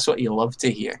cactus. That's what you love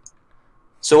to hear.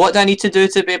 So what do I need to do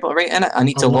to be able to write in it? I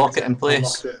need to lock it in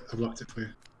place. I've locked it for you.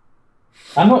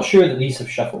 I'm not sure that these have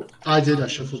shuffled. I did. I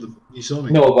shuffled them. You saw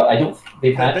me. No, but I don't.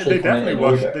 They've actually They come out definitely in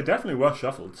were. order. They definitely were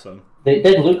shuffled. So. They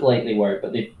did look like they were,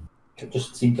 but they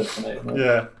just seemed to have come out in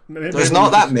order. Yeah. There's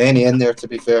not that many in there, to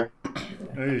be fair.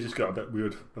 Maybe you just got a bit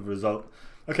weird of a result.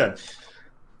 Okay.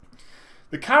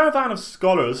 The caravan of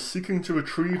scholars seeking to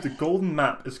retrieve the golden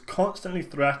map is constantly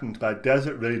threatened by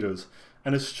desert raiders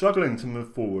and is struggling to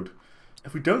move forward.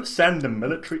 If we don't send them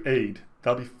military aid,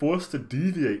 they'll be forced to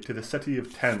deviate to the city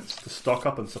of tents to stock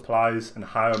up on supplies and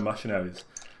hire mercenaries.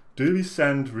 Do we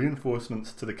send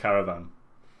reinforcements to the caravan?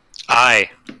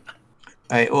 Aye.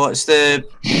 Right, what's the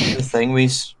thing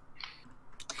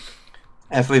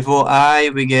if we vote aye,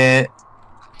 we get...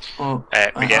 We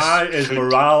get I is food.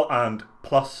 morale and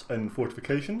plus in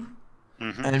fortification.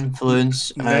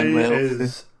 influence and Nay wealth.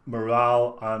 is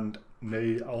morale and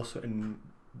nay also in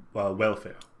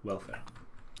welfare.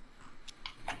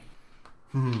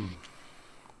 Do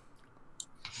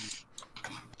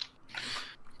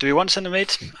we want to send them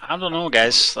aid? I don't know,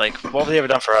 guys. Like, what have they ever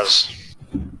done for us?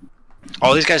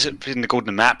 All these guys are putting the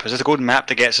golden map. Is it the golden map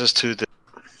that gets us to the...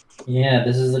 Yeah,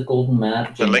 this is a golden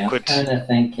map. The Jimmy. liquid. I'm kind of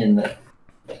thinking that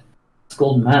this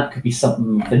golden map could be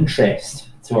something of interest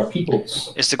to our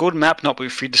peoples. Is the golden map not what we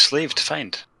freed the slave to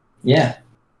find? Yeah.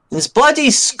 These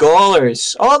bloody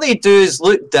scholars, all they do is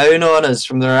look down on us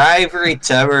from their ivory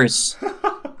towers.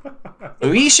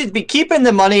 We should be keeping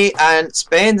the money and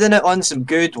spending it on some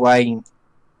good wine.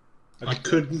 I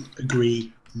couldn't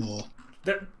agree more.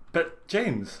 But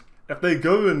James, if they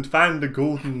go and find the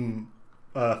golden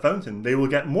fountain, they will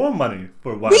get more money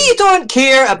for wine. We don't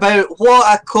care about what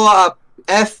I caught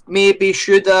if, maybe,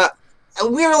 shoulda.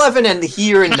 We're living in the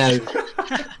here and now.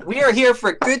 We are here for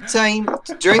a good time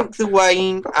to drink the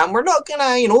wine, and we're not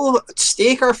gonna,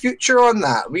 stake our future on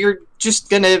that. We're just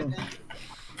gonna...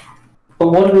 But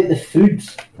what about the food,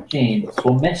 James?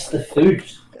 We'll miss the food.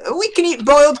 We can eat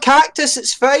boiled cactus,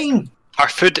 it's fine. Our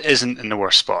food isn't in the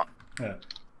worst spot. Yeah.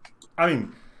 I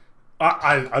mean,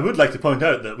 I would like to point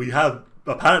out that we have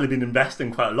apparently been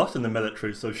investing quite a lot in the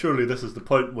military, so surely this is the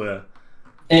point where...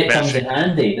 It comes in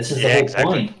handy. This is the whole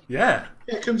point. Yeah.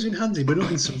 It comes in handy. We're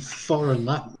not in some foreign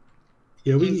land.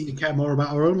 We need to care more about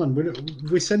our own land.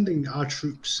 We're sending our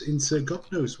troops into God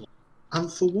knows what.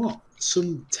 And for what?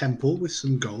 Some temple with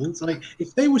some gold? Like,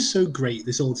 if they were so great,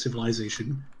 this old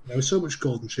civilization, there was so much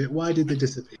gold and shit, why did they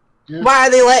disappear? Yeah. Why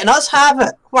are they letting us have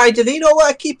it? Why do they not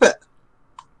want to keep it?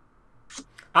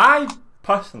 I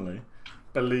personally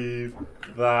believe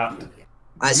that...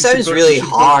 It sounds really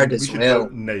hard as well.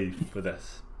 Nay for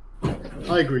this.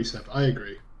 I agree, Seb. I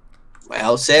agree.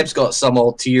 Well, Seb's got some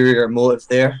ulterior motive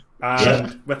there.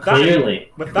 And with that, Clearly.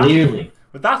 with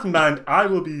that in mind, I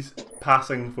will be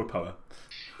passing for power.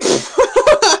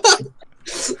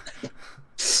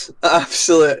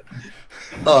 Absolute.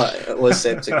 Oh, it was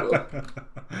Seb to go.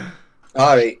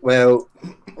 Alright, well,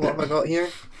 what have I got here?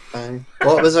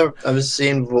 What was I was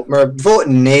saying, we're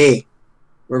voting nay.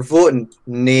 We're voting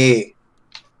nay.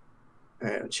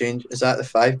 Alright, I'll change. Is that the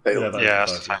 £5? Yeah, Yeah,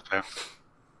 that's the fact.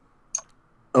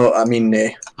 Oh, I mean,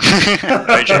 nay.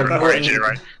 Right, Jerry,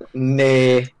 right.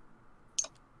 Nay.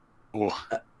 Oh,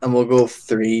 And we'll go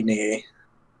 3 nay.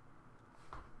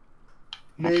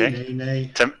 Nay, okay. nay,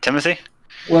 nay. Timothy?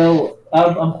 Well,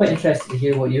 I'm quite interested to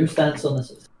hear what your stance on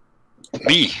this is.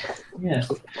 Me? Yeah.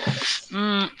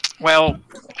 Well,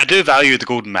 I do value the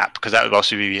golden map because that would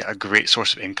also be a great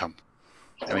source of income.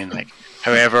 I mean, like,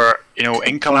 however, you know,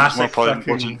 income is more Classic probably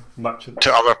fucking important merchant.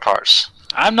 to other parts.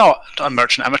 I'm not a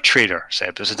merchant. I'm a trader,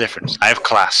 Seb. There's a difference. I have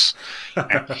class.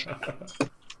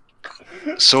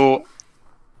 So,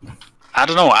 I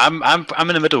don't know. I'm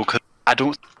in the middle because I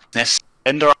don't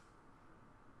necessarily.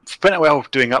 Spent it well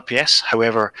doing up, yes.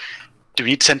 However, do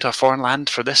we need to send to a foreign land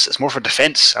for this? It's more for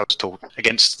defence, I was told,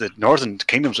 against the northern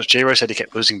kingdoms, which J. Roy said he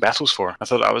kept losing battles for. I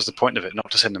thought that was the point of it,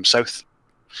 not to send them south.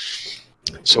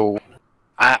 So,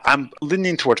 I'm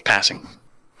leaning towards passing.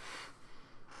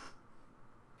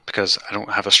 Because I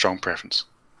don't have a strong preference.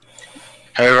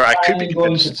 However, I could be I'm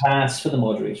going to convinced. pass for the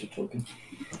moderator token.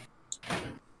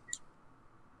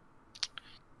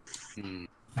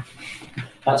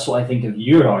 That's what I think of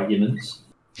your arguments.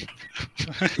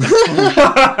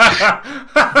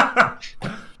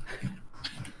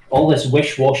 All this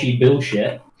wish-washy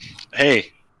bullshit.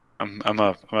 Hey, I'm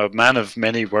a man of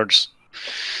many words.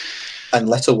 And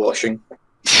little washing.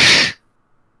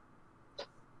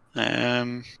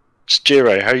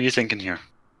 J. How are you thinking here?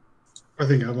 I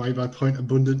think I made my point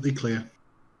abundantly clear.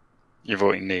 You're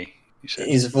voting nay, you said.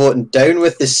 He's voting down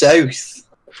with the south.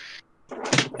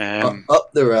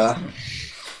 Up the ra.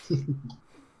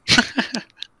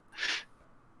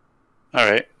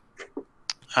 Alright.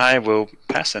 I will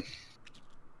pass in.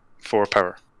 For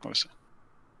power, obviously.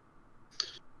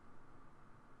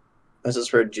 This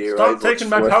is where J. Stop taking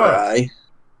my power.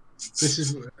 This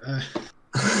is...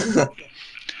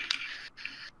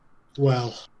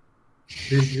 well,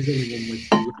 there's only one way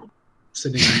forward.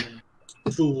 Sitting on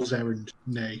a fool's errand,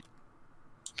 nay.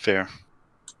 Fair.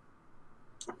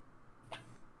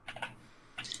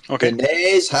 Okay. The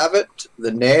nays have it.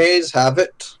 The nays have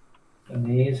it. The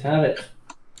nays have it.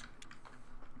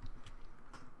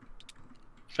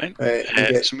 Fine.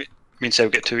 Right, so me and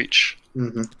Seb get 2 each.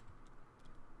 Mm-hmm.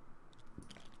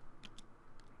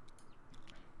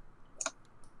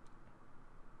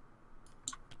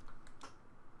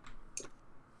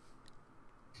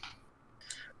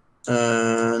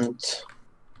 And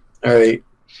all right.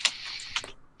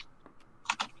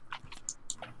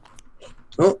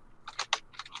 Oh.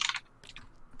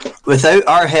 Without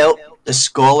our help, the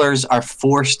scholars are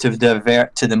forced to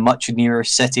divert to the much nearer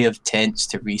city of tents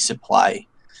to resupply.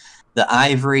 The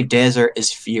Ivory Desert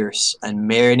is fierce, and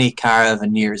many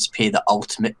caravaneers pay the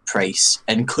ultimate price,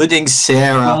 including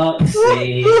Sarah. Fuck's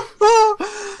sake.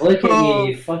 Look at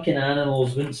you fucking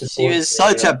animals wouldn't support She was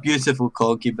such a beautiful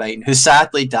concubine who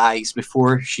sadly dies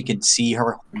before she can see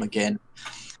her home again.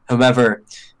 However,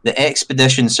 the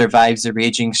expedition survives the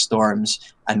raging storms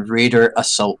and raider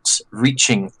assaults,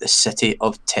 reaching the city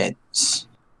of tents.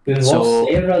 We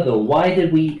lost Sarah though. Why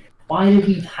did we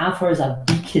have her as a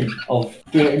beacon of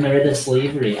getting rid of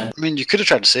slavery? And I mean, you could have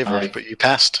tried to save her, but you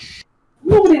passed.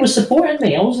 nobody was supporting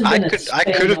me. I wasn't I gonna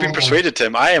could have been persuaded,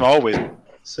 Tim. I am always.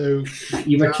 So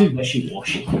You were too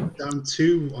wishy-washy. down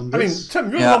 2 on I mean, this.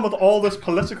 Tim, you're the one with all this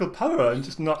political power and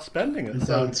just not spending it. And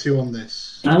So. down 2 on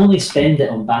this. I only spend it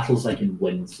on battles I can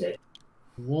win, Seth.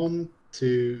 1,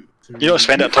 2, 3. You don't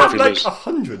spend it on You have top, you like lose.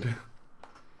 100.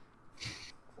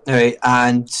 Right,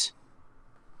 and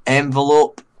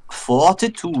envelope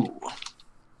 42.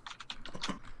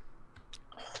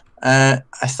 I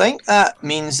think that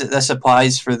means that this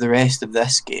applies for the rest of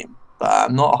this game, but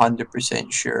I'm not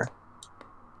 100% sure.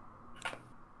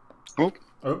 Oh.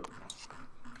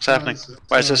 What's happening?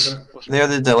 Why is this? They're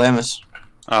the dilemmas.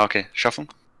 Oh, okay. Shuffle.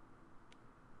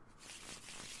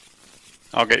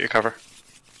 I'll get your cover.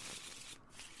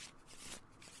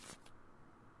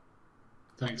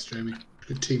 Thanks, Jamie.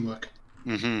 Good teamwork.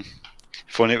 Mm-hmm.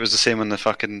 If only it was the same in the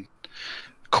fucking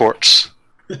courts.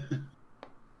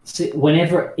 See,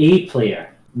 whenever a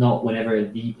player, not whenever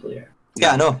the player.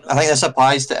 Yeah, I know. I think this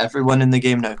applies to everyone in the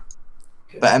game now.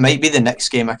 But it might be the next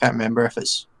game. I can't remember if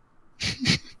it's...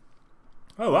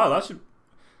 Oh wow, that should.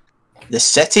 The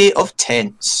City of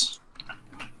Tents.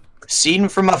 Seen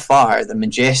from afar, the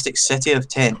majestic City of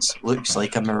Tents looks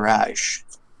like a mirage.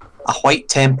 A white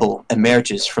temple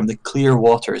emerges from the clear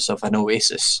waters of an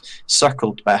oasis,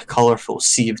 circled by a colourful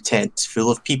sea of tents full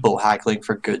of people haggling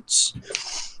for goods.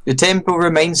 The temple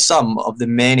reminds some of the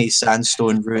many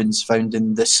sandstone ruins found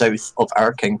in the south of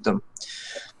our kingdom.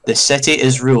 The city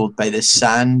is ruled by the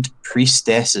Sand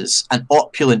Priestesses, an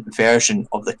opulent version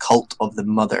of the cult of the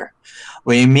Mother.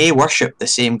 We may worship the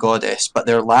same goddess, but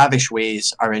their lavish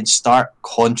ways are in stark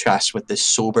contrast with the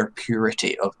sober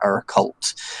purity of our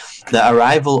cult. The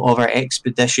arrival of our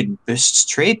expedition boosts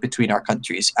trade between our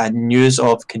countries, and news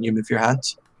of... Can you move your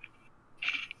hands?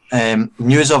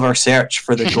 News of our search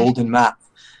for the golden map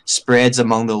spreads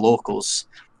among the locals.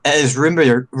 It is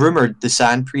rumoured the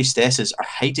Sand Priestesses are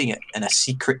hiding it in a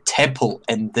secret temple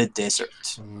in the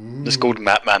desert. This golden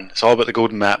map, man. It's all about the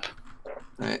golden map.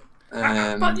 Right.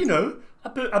 But you know,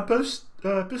 a boost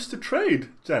to trade,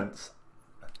 gents.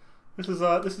 This is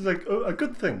a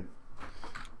good thing.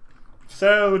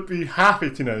 Sarah would be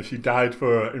happy to know she died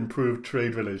for improved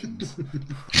trade relations.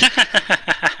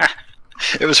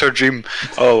 It was her dream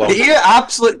all along. You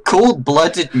absolute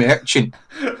cold-blooded merchant.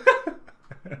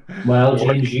 Well,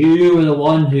 James, you were the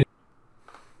one who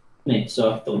me,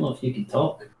 so I don't know if you can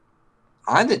talk.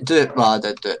 I didn't do it. Well, I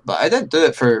did do it, but I didn't do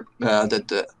it for. I did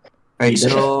do it. Right.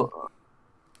 So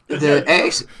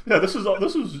this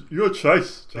was your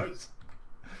choice, James.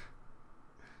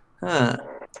 Huh.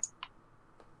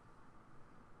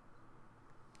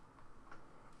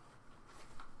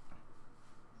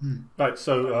 Right.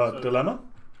 So dilemma.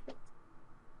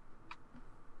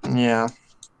 Yeah.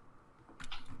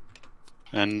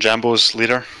 And Jambo's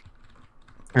leader.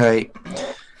 Right.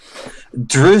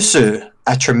 Drusu,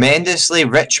 a tremendously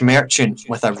rich merchant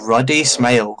with a ruddy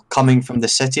smile coming from the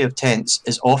city of tents,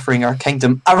 is offering our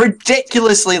kingdom a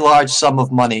ridiculously large sum of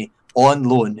money on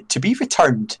loan to be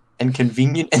returned in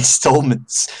convenient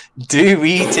installments. Do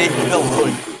we take the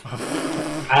loan?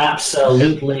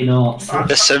 Absolutely not.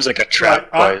 This sounds like a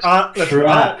trap, boys.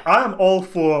 I am all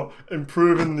for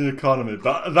improving the economy,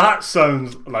 but that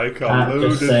sounds like a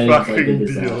loaded fucking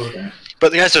deal.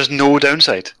 But guys, there's no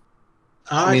downside.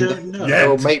 I don't know.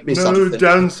 There might be no something.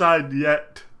 downside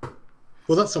yet.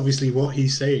 Well, that's obviously what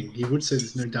he's saying. He would say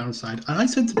there's no downside, and I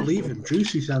tend to believe him.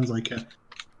 Drusu sounds like a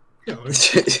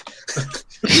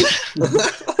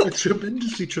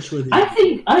tremendously trustworthy.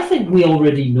 I think we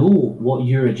already know what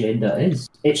your agenda is.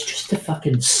 It's just to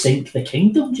fucking sink the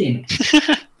kingdom, Jamie. Just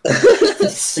to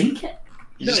sink it.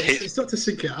 No, it's not to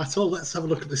sink it at all. Let's have a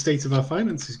look at the state of our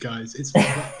finances, guys. It's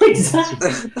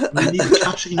Exactly. we need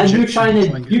cash And injection.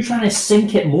 you're trying to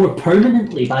sink it more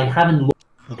permanently by having low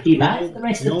pay back the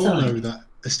rest We of all the time. know that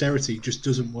austerity just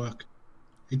doesn't work.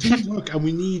 It doesn't work, and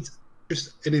we need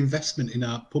just an investment in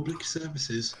our public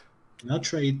services, in our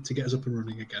trade, to get us up and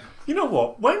running again. You know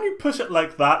what? When you push it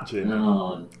like that, Jim,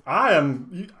 No.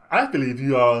 I believe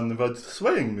you are on the verge of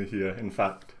swaying me here. In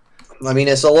fact. I mean,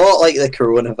 it's a lot like the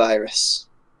coronavirus.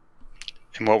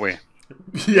 In what way?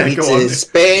 Yeah, We need go on.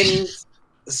 to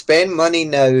spend money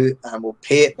now, and we'll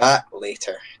pay it back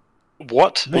later.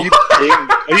 What? Are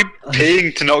you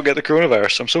paying to not get the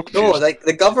coronavirus? I'm so confused. No, like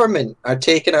the government are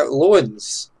taking out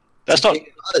loans. That's not.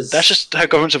 Us. That's just how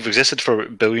governments have existed for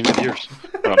billions of years.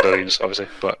 Well, not billions, obviously,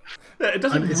 but Yeah, it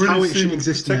doesn't And it's how really it should seem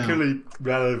exist now. particularly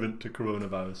relevant to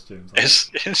coronavirus, James. it's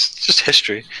just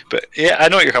history. But yeah, I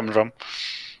know what you're coming from.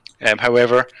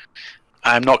 However,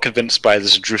 I'm not convinced by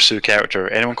this Drusu character.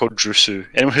 Anyone called Drusu,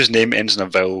 anyone whose name ends in a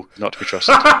vowel, is not to be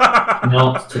trusted.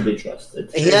 Not to be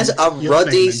trusted. He has a Your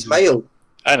ruddy name smile.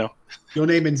 I know. Your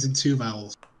name ends in 2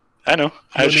 vowels. I know.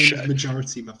 Your name is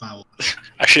majority of a vowel.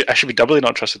 I should be doubly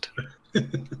not trusted.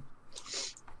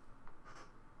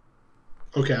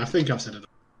 Okay, I think I've said it.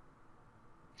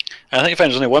 And I think you find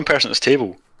there's only one person at this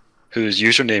table whose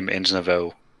username ends in a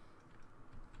vowel.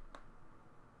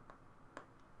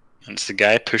 And it's the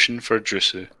guy pushing for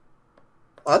Drusu.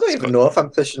 I don't even know if I'm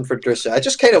pushing for Drusu. I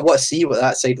just kind of want to see what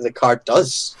that side of the card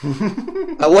does.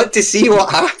 I want to see what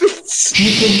happens.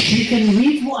 You can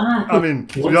read what happened. I mean,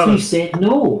 to be What if he honest, said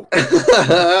no?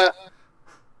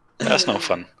 That's not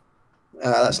fun.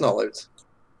 That's not loud.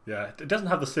 yeah, it doesn't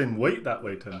have the same weight that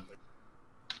way, Tim.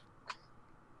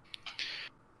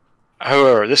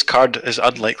 However, this card is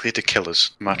unlikely to kill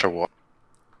us, no matter what.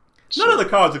 None of the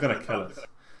cards are going to kill us.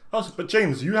 Also, but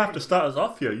James, you have to start us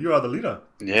off here. You are the leader.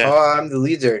 Yeah. Oh, I'm the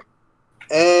leader.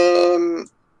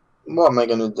 What am I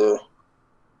gonna do?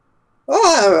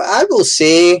 Oh, I will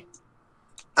say,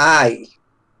 aye.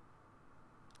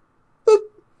 Boop.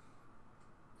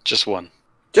 Just one.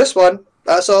 Just one.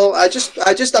 That's all. I'm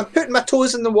putting my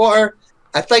toes in the water.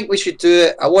 I think we should do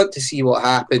it. I want to see what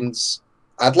happens.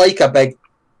 I'd like a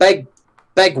big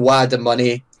wad of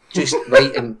money just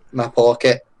right in my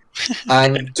pocket.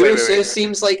 And Drusu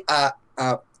seems like a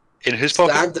In whose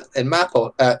pocket? stand in my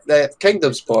pocket, the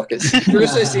kingdom's pockets.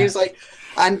 Drusu seems like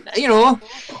And, you know,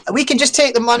 we can just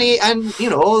take the money and, you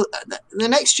know, the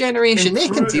next generation, they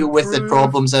can deal with the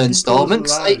problems of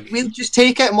installments. Like, we'll just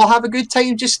take it and we'll have a good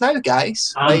time just now,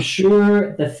 guys. I'm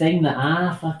sure the thing that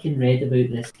I fucking read about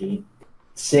this game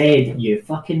said you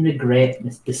fucking regret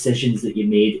the decisions that you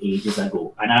made ages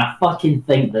ago. And I fucking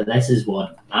think that this is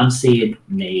one. I'm saying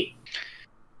nay.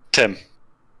 Tim,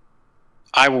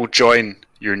 I will join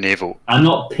your naval. I'm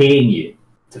not paying you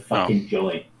to fucking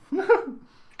join.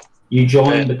 You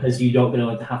join because you're not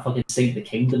going to have fucking sink the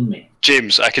kingdom, mate.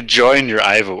 James, I could join your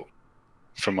iVote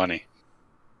for money.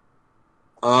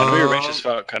 I know you're rich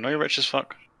as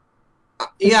fuck.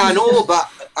 Yeah, I know, but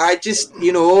I just,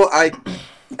 you know, I'm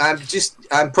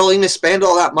probably going to spend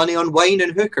all that money on wine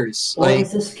and hookers. What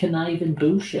is this conniving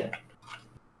bullshit?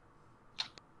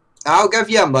 I'll give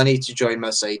you money to join my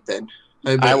side then.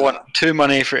 I want 2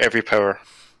 money for every power.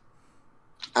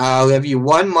 I'll give you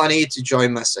 1 money to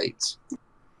join my side.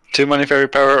 2 money for every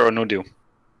power or no deal?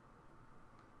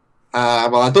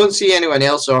 Well, I don't see anyone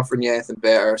else offering you anything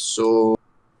better, so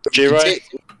J. you Ryan? take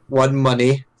 1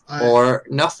 money or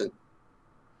nothing.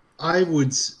 I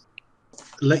would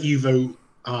let you vote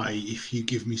aye if you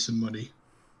give me some money.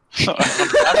 I'm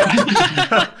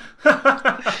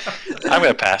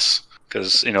going to pass,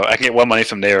 because, you know, I can get 1 money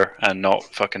from there and not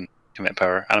fucking commit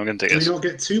power, and I'm going to take Do this. we not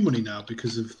get 2 money now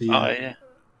because of the yeah.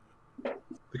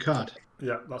 the card?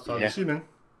 Yeah, that's what I'm assuming.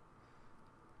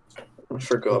 I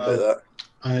forgot about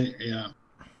that.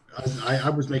 I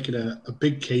was making a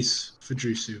big case for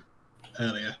Drusu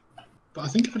earlier, but I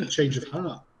think I've had a change of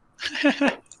heart.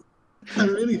 I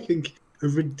really think a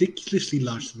ridiculously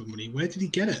large sum of money. Where did he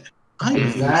get it? I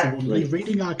was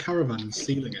raiding our caravan and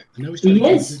stealing it, and now he's trying to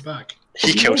get it back.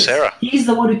 He killed Sarah. He's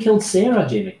the one who killed Sarah,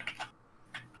 Jamie.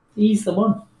 He's the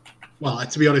one. Well,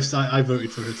 to be honest, I voted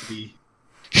for her to be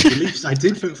released. I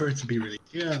did vote for her to be released.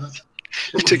 Yeah, that's...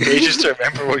 It took ages to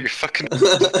remember what you're fucking... No,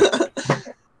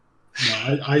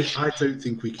 I don't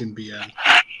think we can be...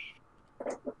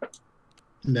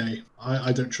 Nay,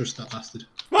 I don't trust that bastard.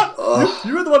 What?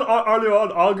 You were the one earlier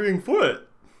on arguing for it.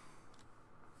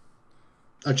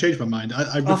 I've changed my mind.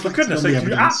 I Oh, for reflected goodness on the sake,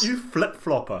 evidence. you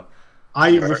flip-flopper.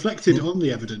 I reflected on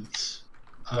the evidence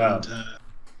and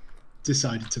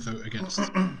decided to vote against.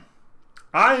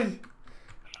 I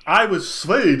was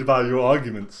swayed by your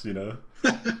arguments, you know,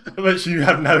 which you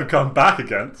have now come back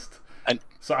against.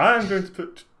 So I am going to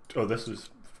put... Oh, this was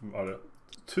from earlier.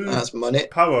 2 That's money.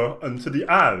 Power into the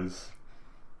eyes.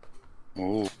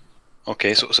 Oh.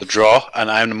 Okay, so it's a draw, and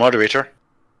I'm the moderator.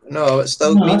 No, it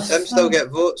still means Tim still get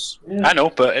votes. Yeah. I know,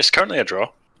 but it's currently a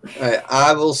draw. Right,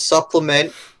 I will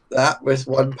supplement that with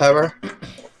 1 power.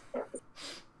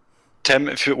 Tim,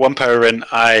 if you put 1 power in,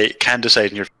 I can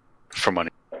decide for money.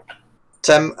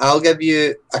 Tim, I'll give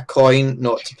you a coin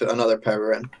not to put another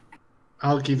power in.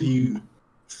 I'll give you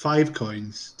 5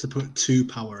 coins to put 2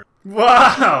 power in.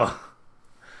 Wow!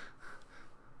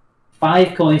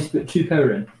 5 coins to put 2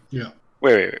 power in. Yeah.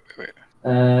 Wait.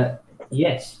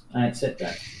 Yes, I accept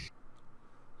that.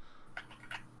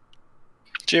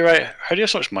 Jay, right, how do you have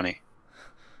so much money?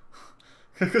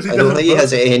 I don't think he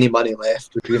has any money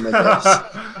left, would be my guess.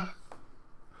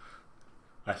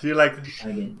 I feel like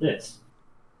I get this.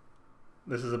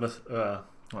 this is a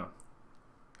well,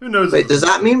 who knows? Wait, does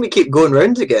that mean we keep going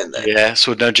round again then? Yeah,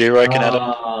 so now Jay Roy can add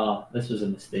up. Ah, this was a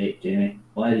mistake, Jamie.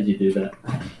 Why did you do that?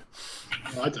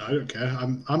 I don't care.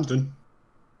 I'm done.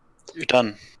 You're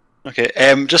done. Okay,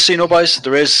 just so you know, boys,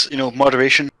 there is, you know,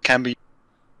 moderation can be...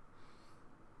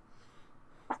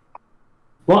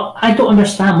 What? I don't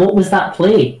understand. What was that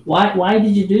play? Why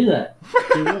did you do that?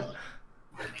 Do what?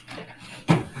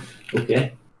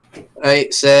 Okay.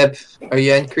 Right, Seb, are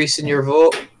you increasing your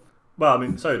vote? Well, I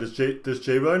mean, sorry, does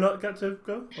J Roy not get to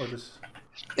go, or just?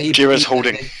 Jay Roy's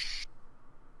holding.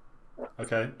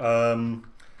 Okay.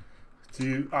 Do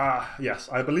you? Yes,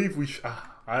 I believe we.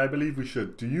 I believe we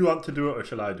should. Do you want to do it, or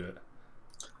shall I do it?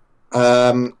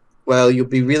 Well, you'll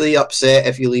be really upset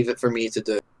if you leave it for me to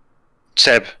do.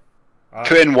 Seb,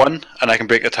 put in 1, and I can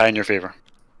break the tie in your favour.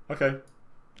 Okay.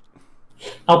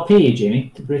 I'll pay you,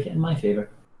 Jamie, to break it in my favour.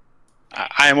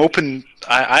 I am open.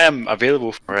 I am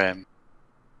available for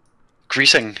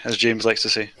greasing, as James likes to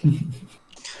say.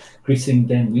 Greasing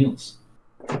them wheels.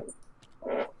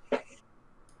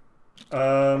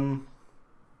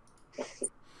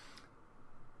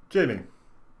 Jamie.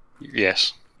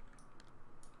 Yes.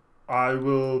 I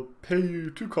will pay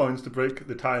you 2 coins to break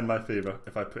the tie in my favour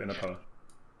if I put in a power.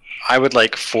 I would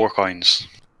like 4 coins.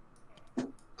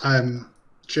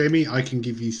 Jamie, I can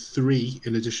give you 3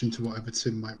 in addition to whatever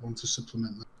Tim might want to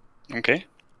supplement that. Okay.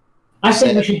 I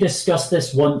think we should discuss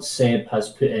this once Seb has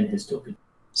put in his token.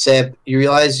 Seb, you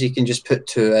realise you can just put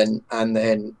 2 in and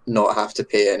then not have to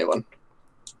pay anyone.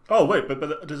 Oh wait,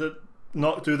 but does it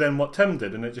not do then what Tim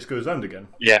did and it just goes round again?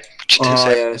 Yeah. Oh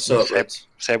yeah, so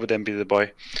Seb would then be the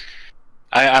boy.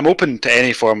 I'm open to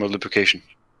any form of lubrication.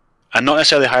 I'm not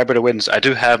necessarily hybrid of wins. I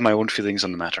do have my own feelings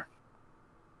on the matter.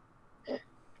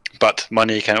 But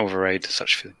money can override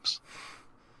such feelings.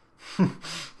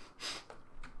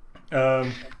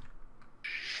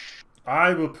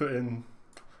 I will put in.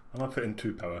 I'm gonna put in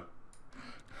 2 power.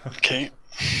 Okay.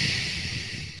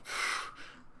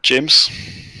 James?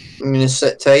 I'm gonna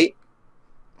sit tight.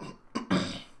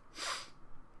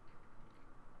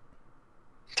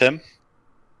 Tim?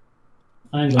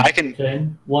 I'm going to put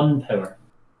in 1 power.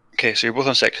 Okay, so you're both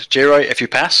on 6. J-Roy, if you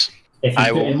pass, If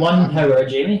you put in 1 power,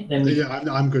 Jamie, then we... Yeah,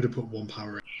 I'm going to put 1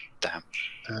 power in. Damn.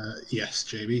 Yes,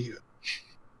 Jamie.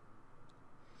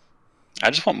 I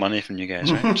just want money from you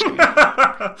guys, right?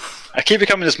 I keep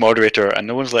becoming this moderator and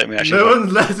no one's letting me actually... No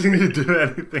one's letting you do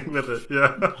anything with it,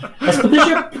 yeah. That's because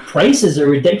your prices are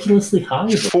ridiculously high.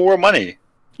 4 money?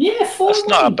 Yeah, 4 That's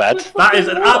not bad. That is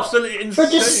an absolutely insane...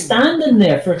 For just standing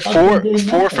there for...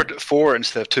 4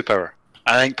 instead of 2 power.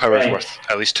 I think power is worth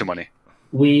at least 2 money.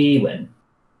 We win.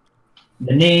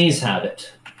 The nays have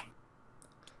it.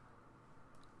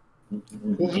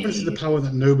 What happens to the power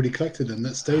that nobody collected then?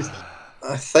 That stays there?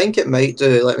 I think it might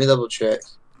do. Let me double check.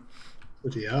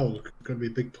 Bloody hell. Going to be a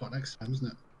big pot next time,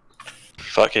 isn't it?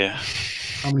 Fuck yeah.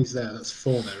 How many's there? That's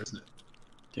 4 there, isn't it?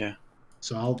 Yeah.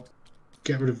 So I'll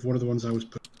get rid of one of the ones I was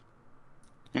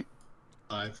putting.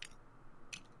 5.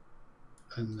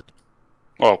 And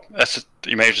Well,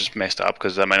 you may have just messed it up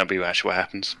because that might not be actually what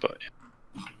happens, but...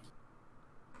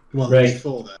 well, Right. there's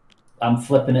 4 there. I'm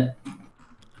flipping it.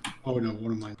 Oh no,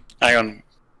 one of mine. Hang on.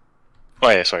 Oh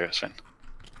yeah, sorry, that's fine.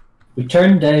 We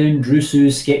turned down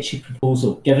Drusu's sketchy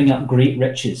proposal, giving up great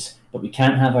riches, but we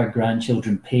can't have our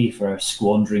grandchildren pay for our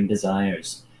squandering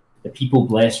desires. The people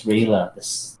bless Rayla, the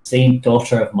saint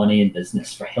daughter of money and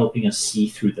business, for helping us see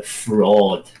through the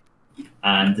fraud.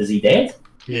 And is he dead?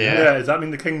 Yeah. Does that mean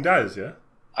the king dies, yeah?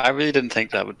 I really didn't think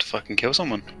that would fucking kill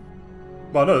someone.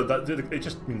 Well, no, it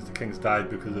just means the king's died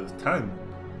because of time.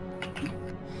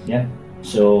 Yeah.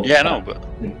 So... Yeah, no, but...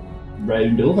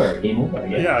 Round over, game over,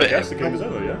 yeah. Yeah, I guess the game is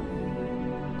over, yeah.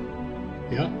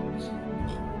 Yeah.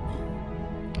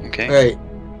 Okay. Right.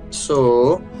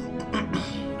 So...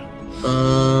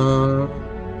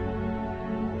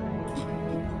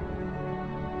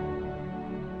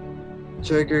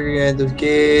 Trigger end of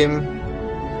game.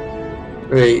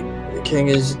 Right. The king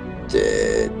is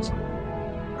dead.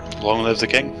 Long live the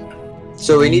king.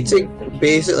 So we need to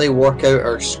basically work out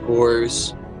our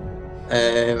scores.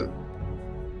 Do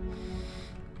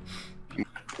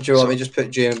you want me to just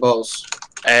put Jamie Balls?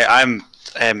 I'm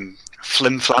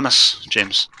Flim Flamus,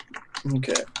 James.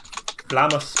 Okay.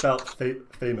 Flamus spelt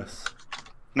famous.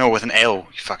 No, with an L,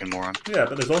 you fucking moron. Yeah,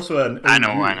 but there's also an I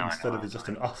know, OU I know. instead of just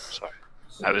an us. Sorry.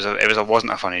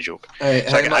 Wasn't a funny joke. Alright,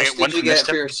 So how much one did you from this get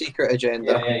for tip. your secret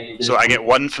agenda? You did. So I get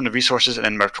 1 from the resources, and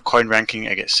then my coin ranking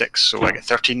I get 6, so I get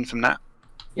 13 from that.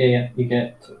 Yeah, you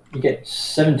get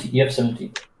 17. You have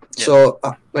 17. So,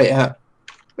 wait, how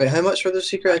much for the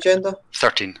secret agenda?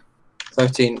 13.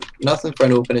 13. Nothing for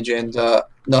an open agenda,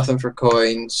 nothing for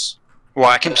coins. Well,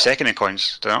 I came second in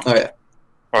coins, don't I? Oh yeah.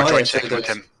 Or Oh, joint yeah, so second with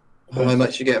that's- him. Well, how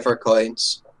much you get for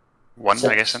coins? 1, I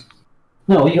 6. guess. Then.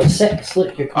 No, you got 6.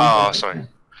 Look, your Oh, sorry.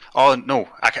 Oh no,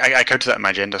 I counted that in my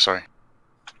agenda. Sorry.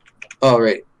 Oh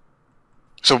right.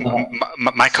 So No.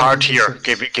 my card 7 here and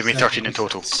 6. gave me 13 in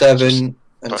total. 7 and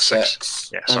plus 6. 6.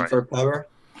 Yeah, And sorry. for power?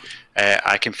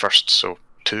 I came first, so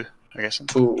 2, I guess. Then.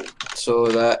 2. So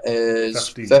that is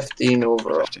 15. 15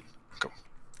 overall. 15. Cool.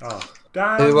 Oh,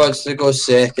 damn. Who wants to go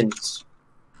second?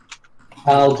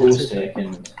 I'll go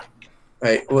second.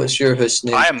 Right, what's your house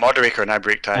name? I am moderator and I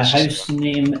break My ties. house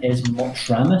name is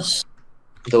Motramus.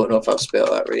 Don't know if I've spelled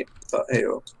that right, but hey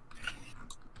oh.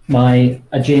 My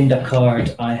agenda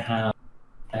card, I have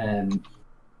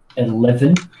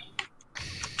 11.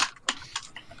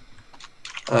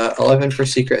 11 for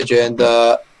secret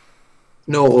agenda.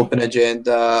 No open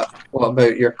agenda. What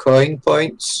about your coin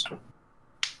points?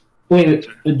 Wait,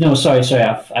 no, sorry,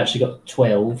 I've actually got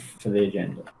 12 for the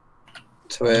agenda.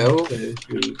 12. 2,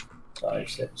 3, 5,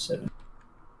 6, 7.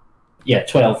 Yeah,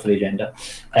 12 for the agenda.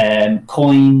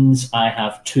 Coins, I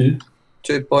have 2.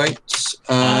 2 points.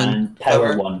 And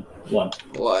power 1.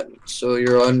 1. So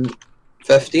you're on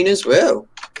 15 as well.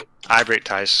 I break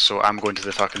ties, so I'm going to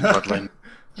the fucking bloodline.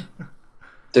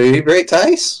 Do you break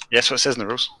ties? Yes, what it says in the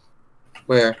rules.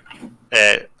 Where?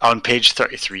 On page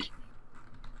 33.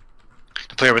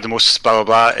 The player with the most blah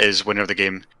blah blah is winner of the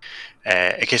game.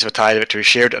 In case of a tie, the victory is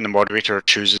shared, and the moderator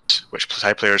chooses which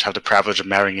tie players have the privilege of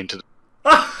marrying into them.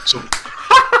 So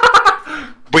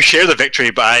we share the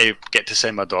victory, but I get to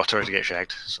send my daughter to get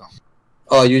shagged. So.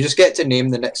 Oh, you just get to name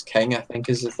the next king, I think,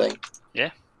 is the thing.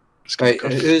 Yeah. Right,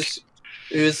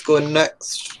 who's going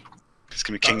next? It's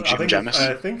gonna be King I Jim Jamis.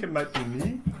 I think it might be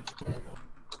me.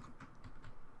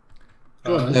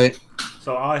 Go on. Right.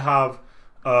 So I have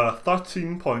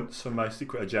 13 points from my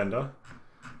secret agenda,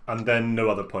 and then no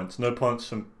other points. No points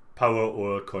from power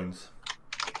or coins.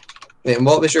 Wait, and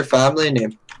what was your family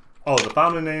name? Oh, the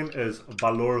family name is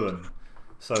Valoran.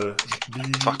 So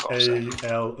Valoran.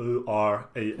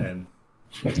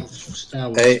 Star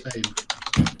Wars Hey. fame.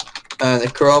 And the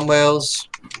Cromwells,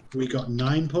 We got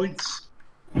 9 points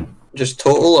just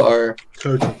total, or?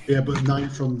 total. Yeah, but 9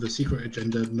 from the secret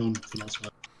agenda, none from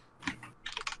elsewhere.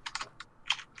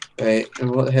 Right, and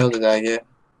what the hell did I get?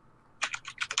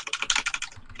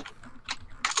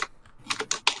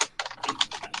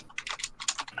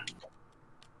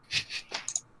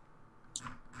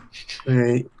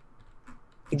 Right.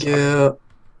 Yeah.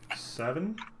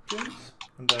 7 points,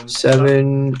 and then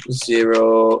 7,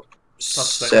 0, Plus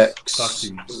 6,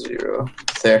 13. 0,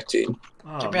 13.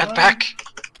 Oh, Get me that man. back.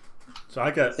 So I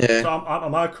get. Yeah. So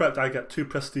am I correct? I get 2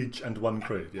 prestige and 1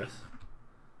 crave. Yes.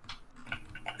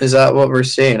 Is that what we're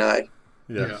saying? Aye.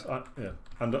 Yes. Yeah.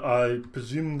 And I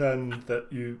presume then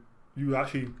that you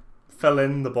actually fill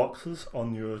in the boxes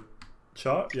on your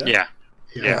chart. Yeah.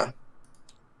 Yeah.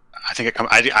 I think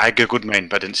I googled mine,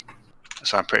 but I didn't.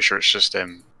 So I'm pretty sure it's just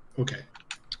Okay.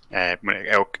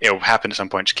 It'll happen at some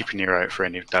point. Just keep an ear out for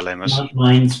any dilemmas.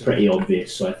 Mine's pretty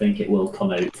obvious, so I think it will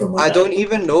come out from. I don't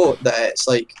even know that it's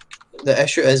like the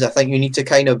issue is. I think you need to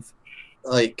kind of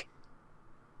you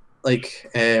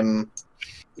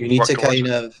need Work to towards kind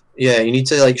of you need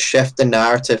to like shift the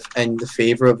narrative in the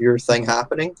favor of your thing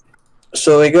happening.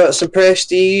 So we got some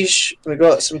prestige, we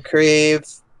got some crave,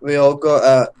 we all got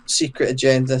a secret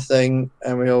agenda thing,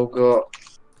 and we all got.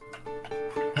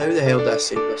 How the hell did I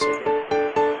save this?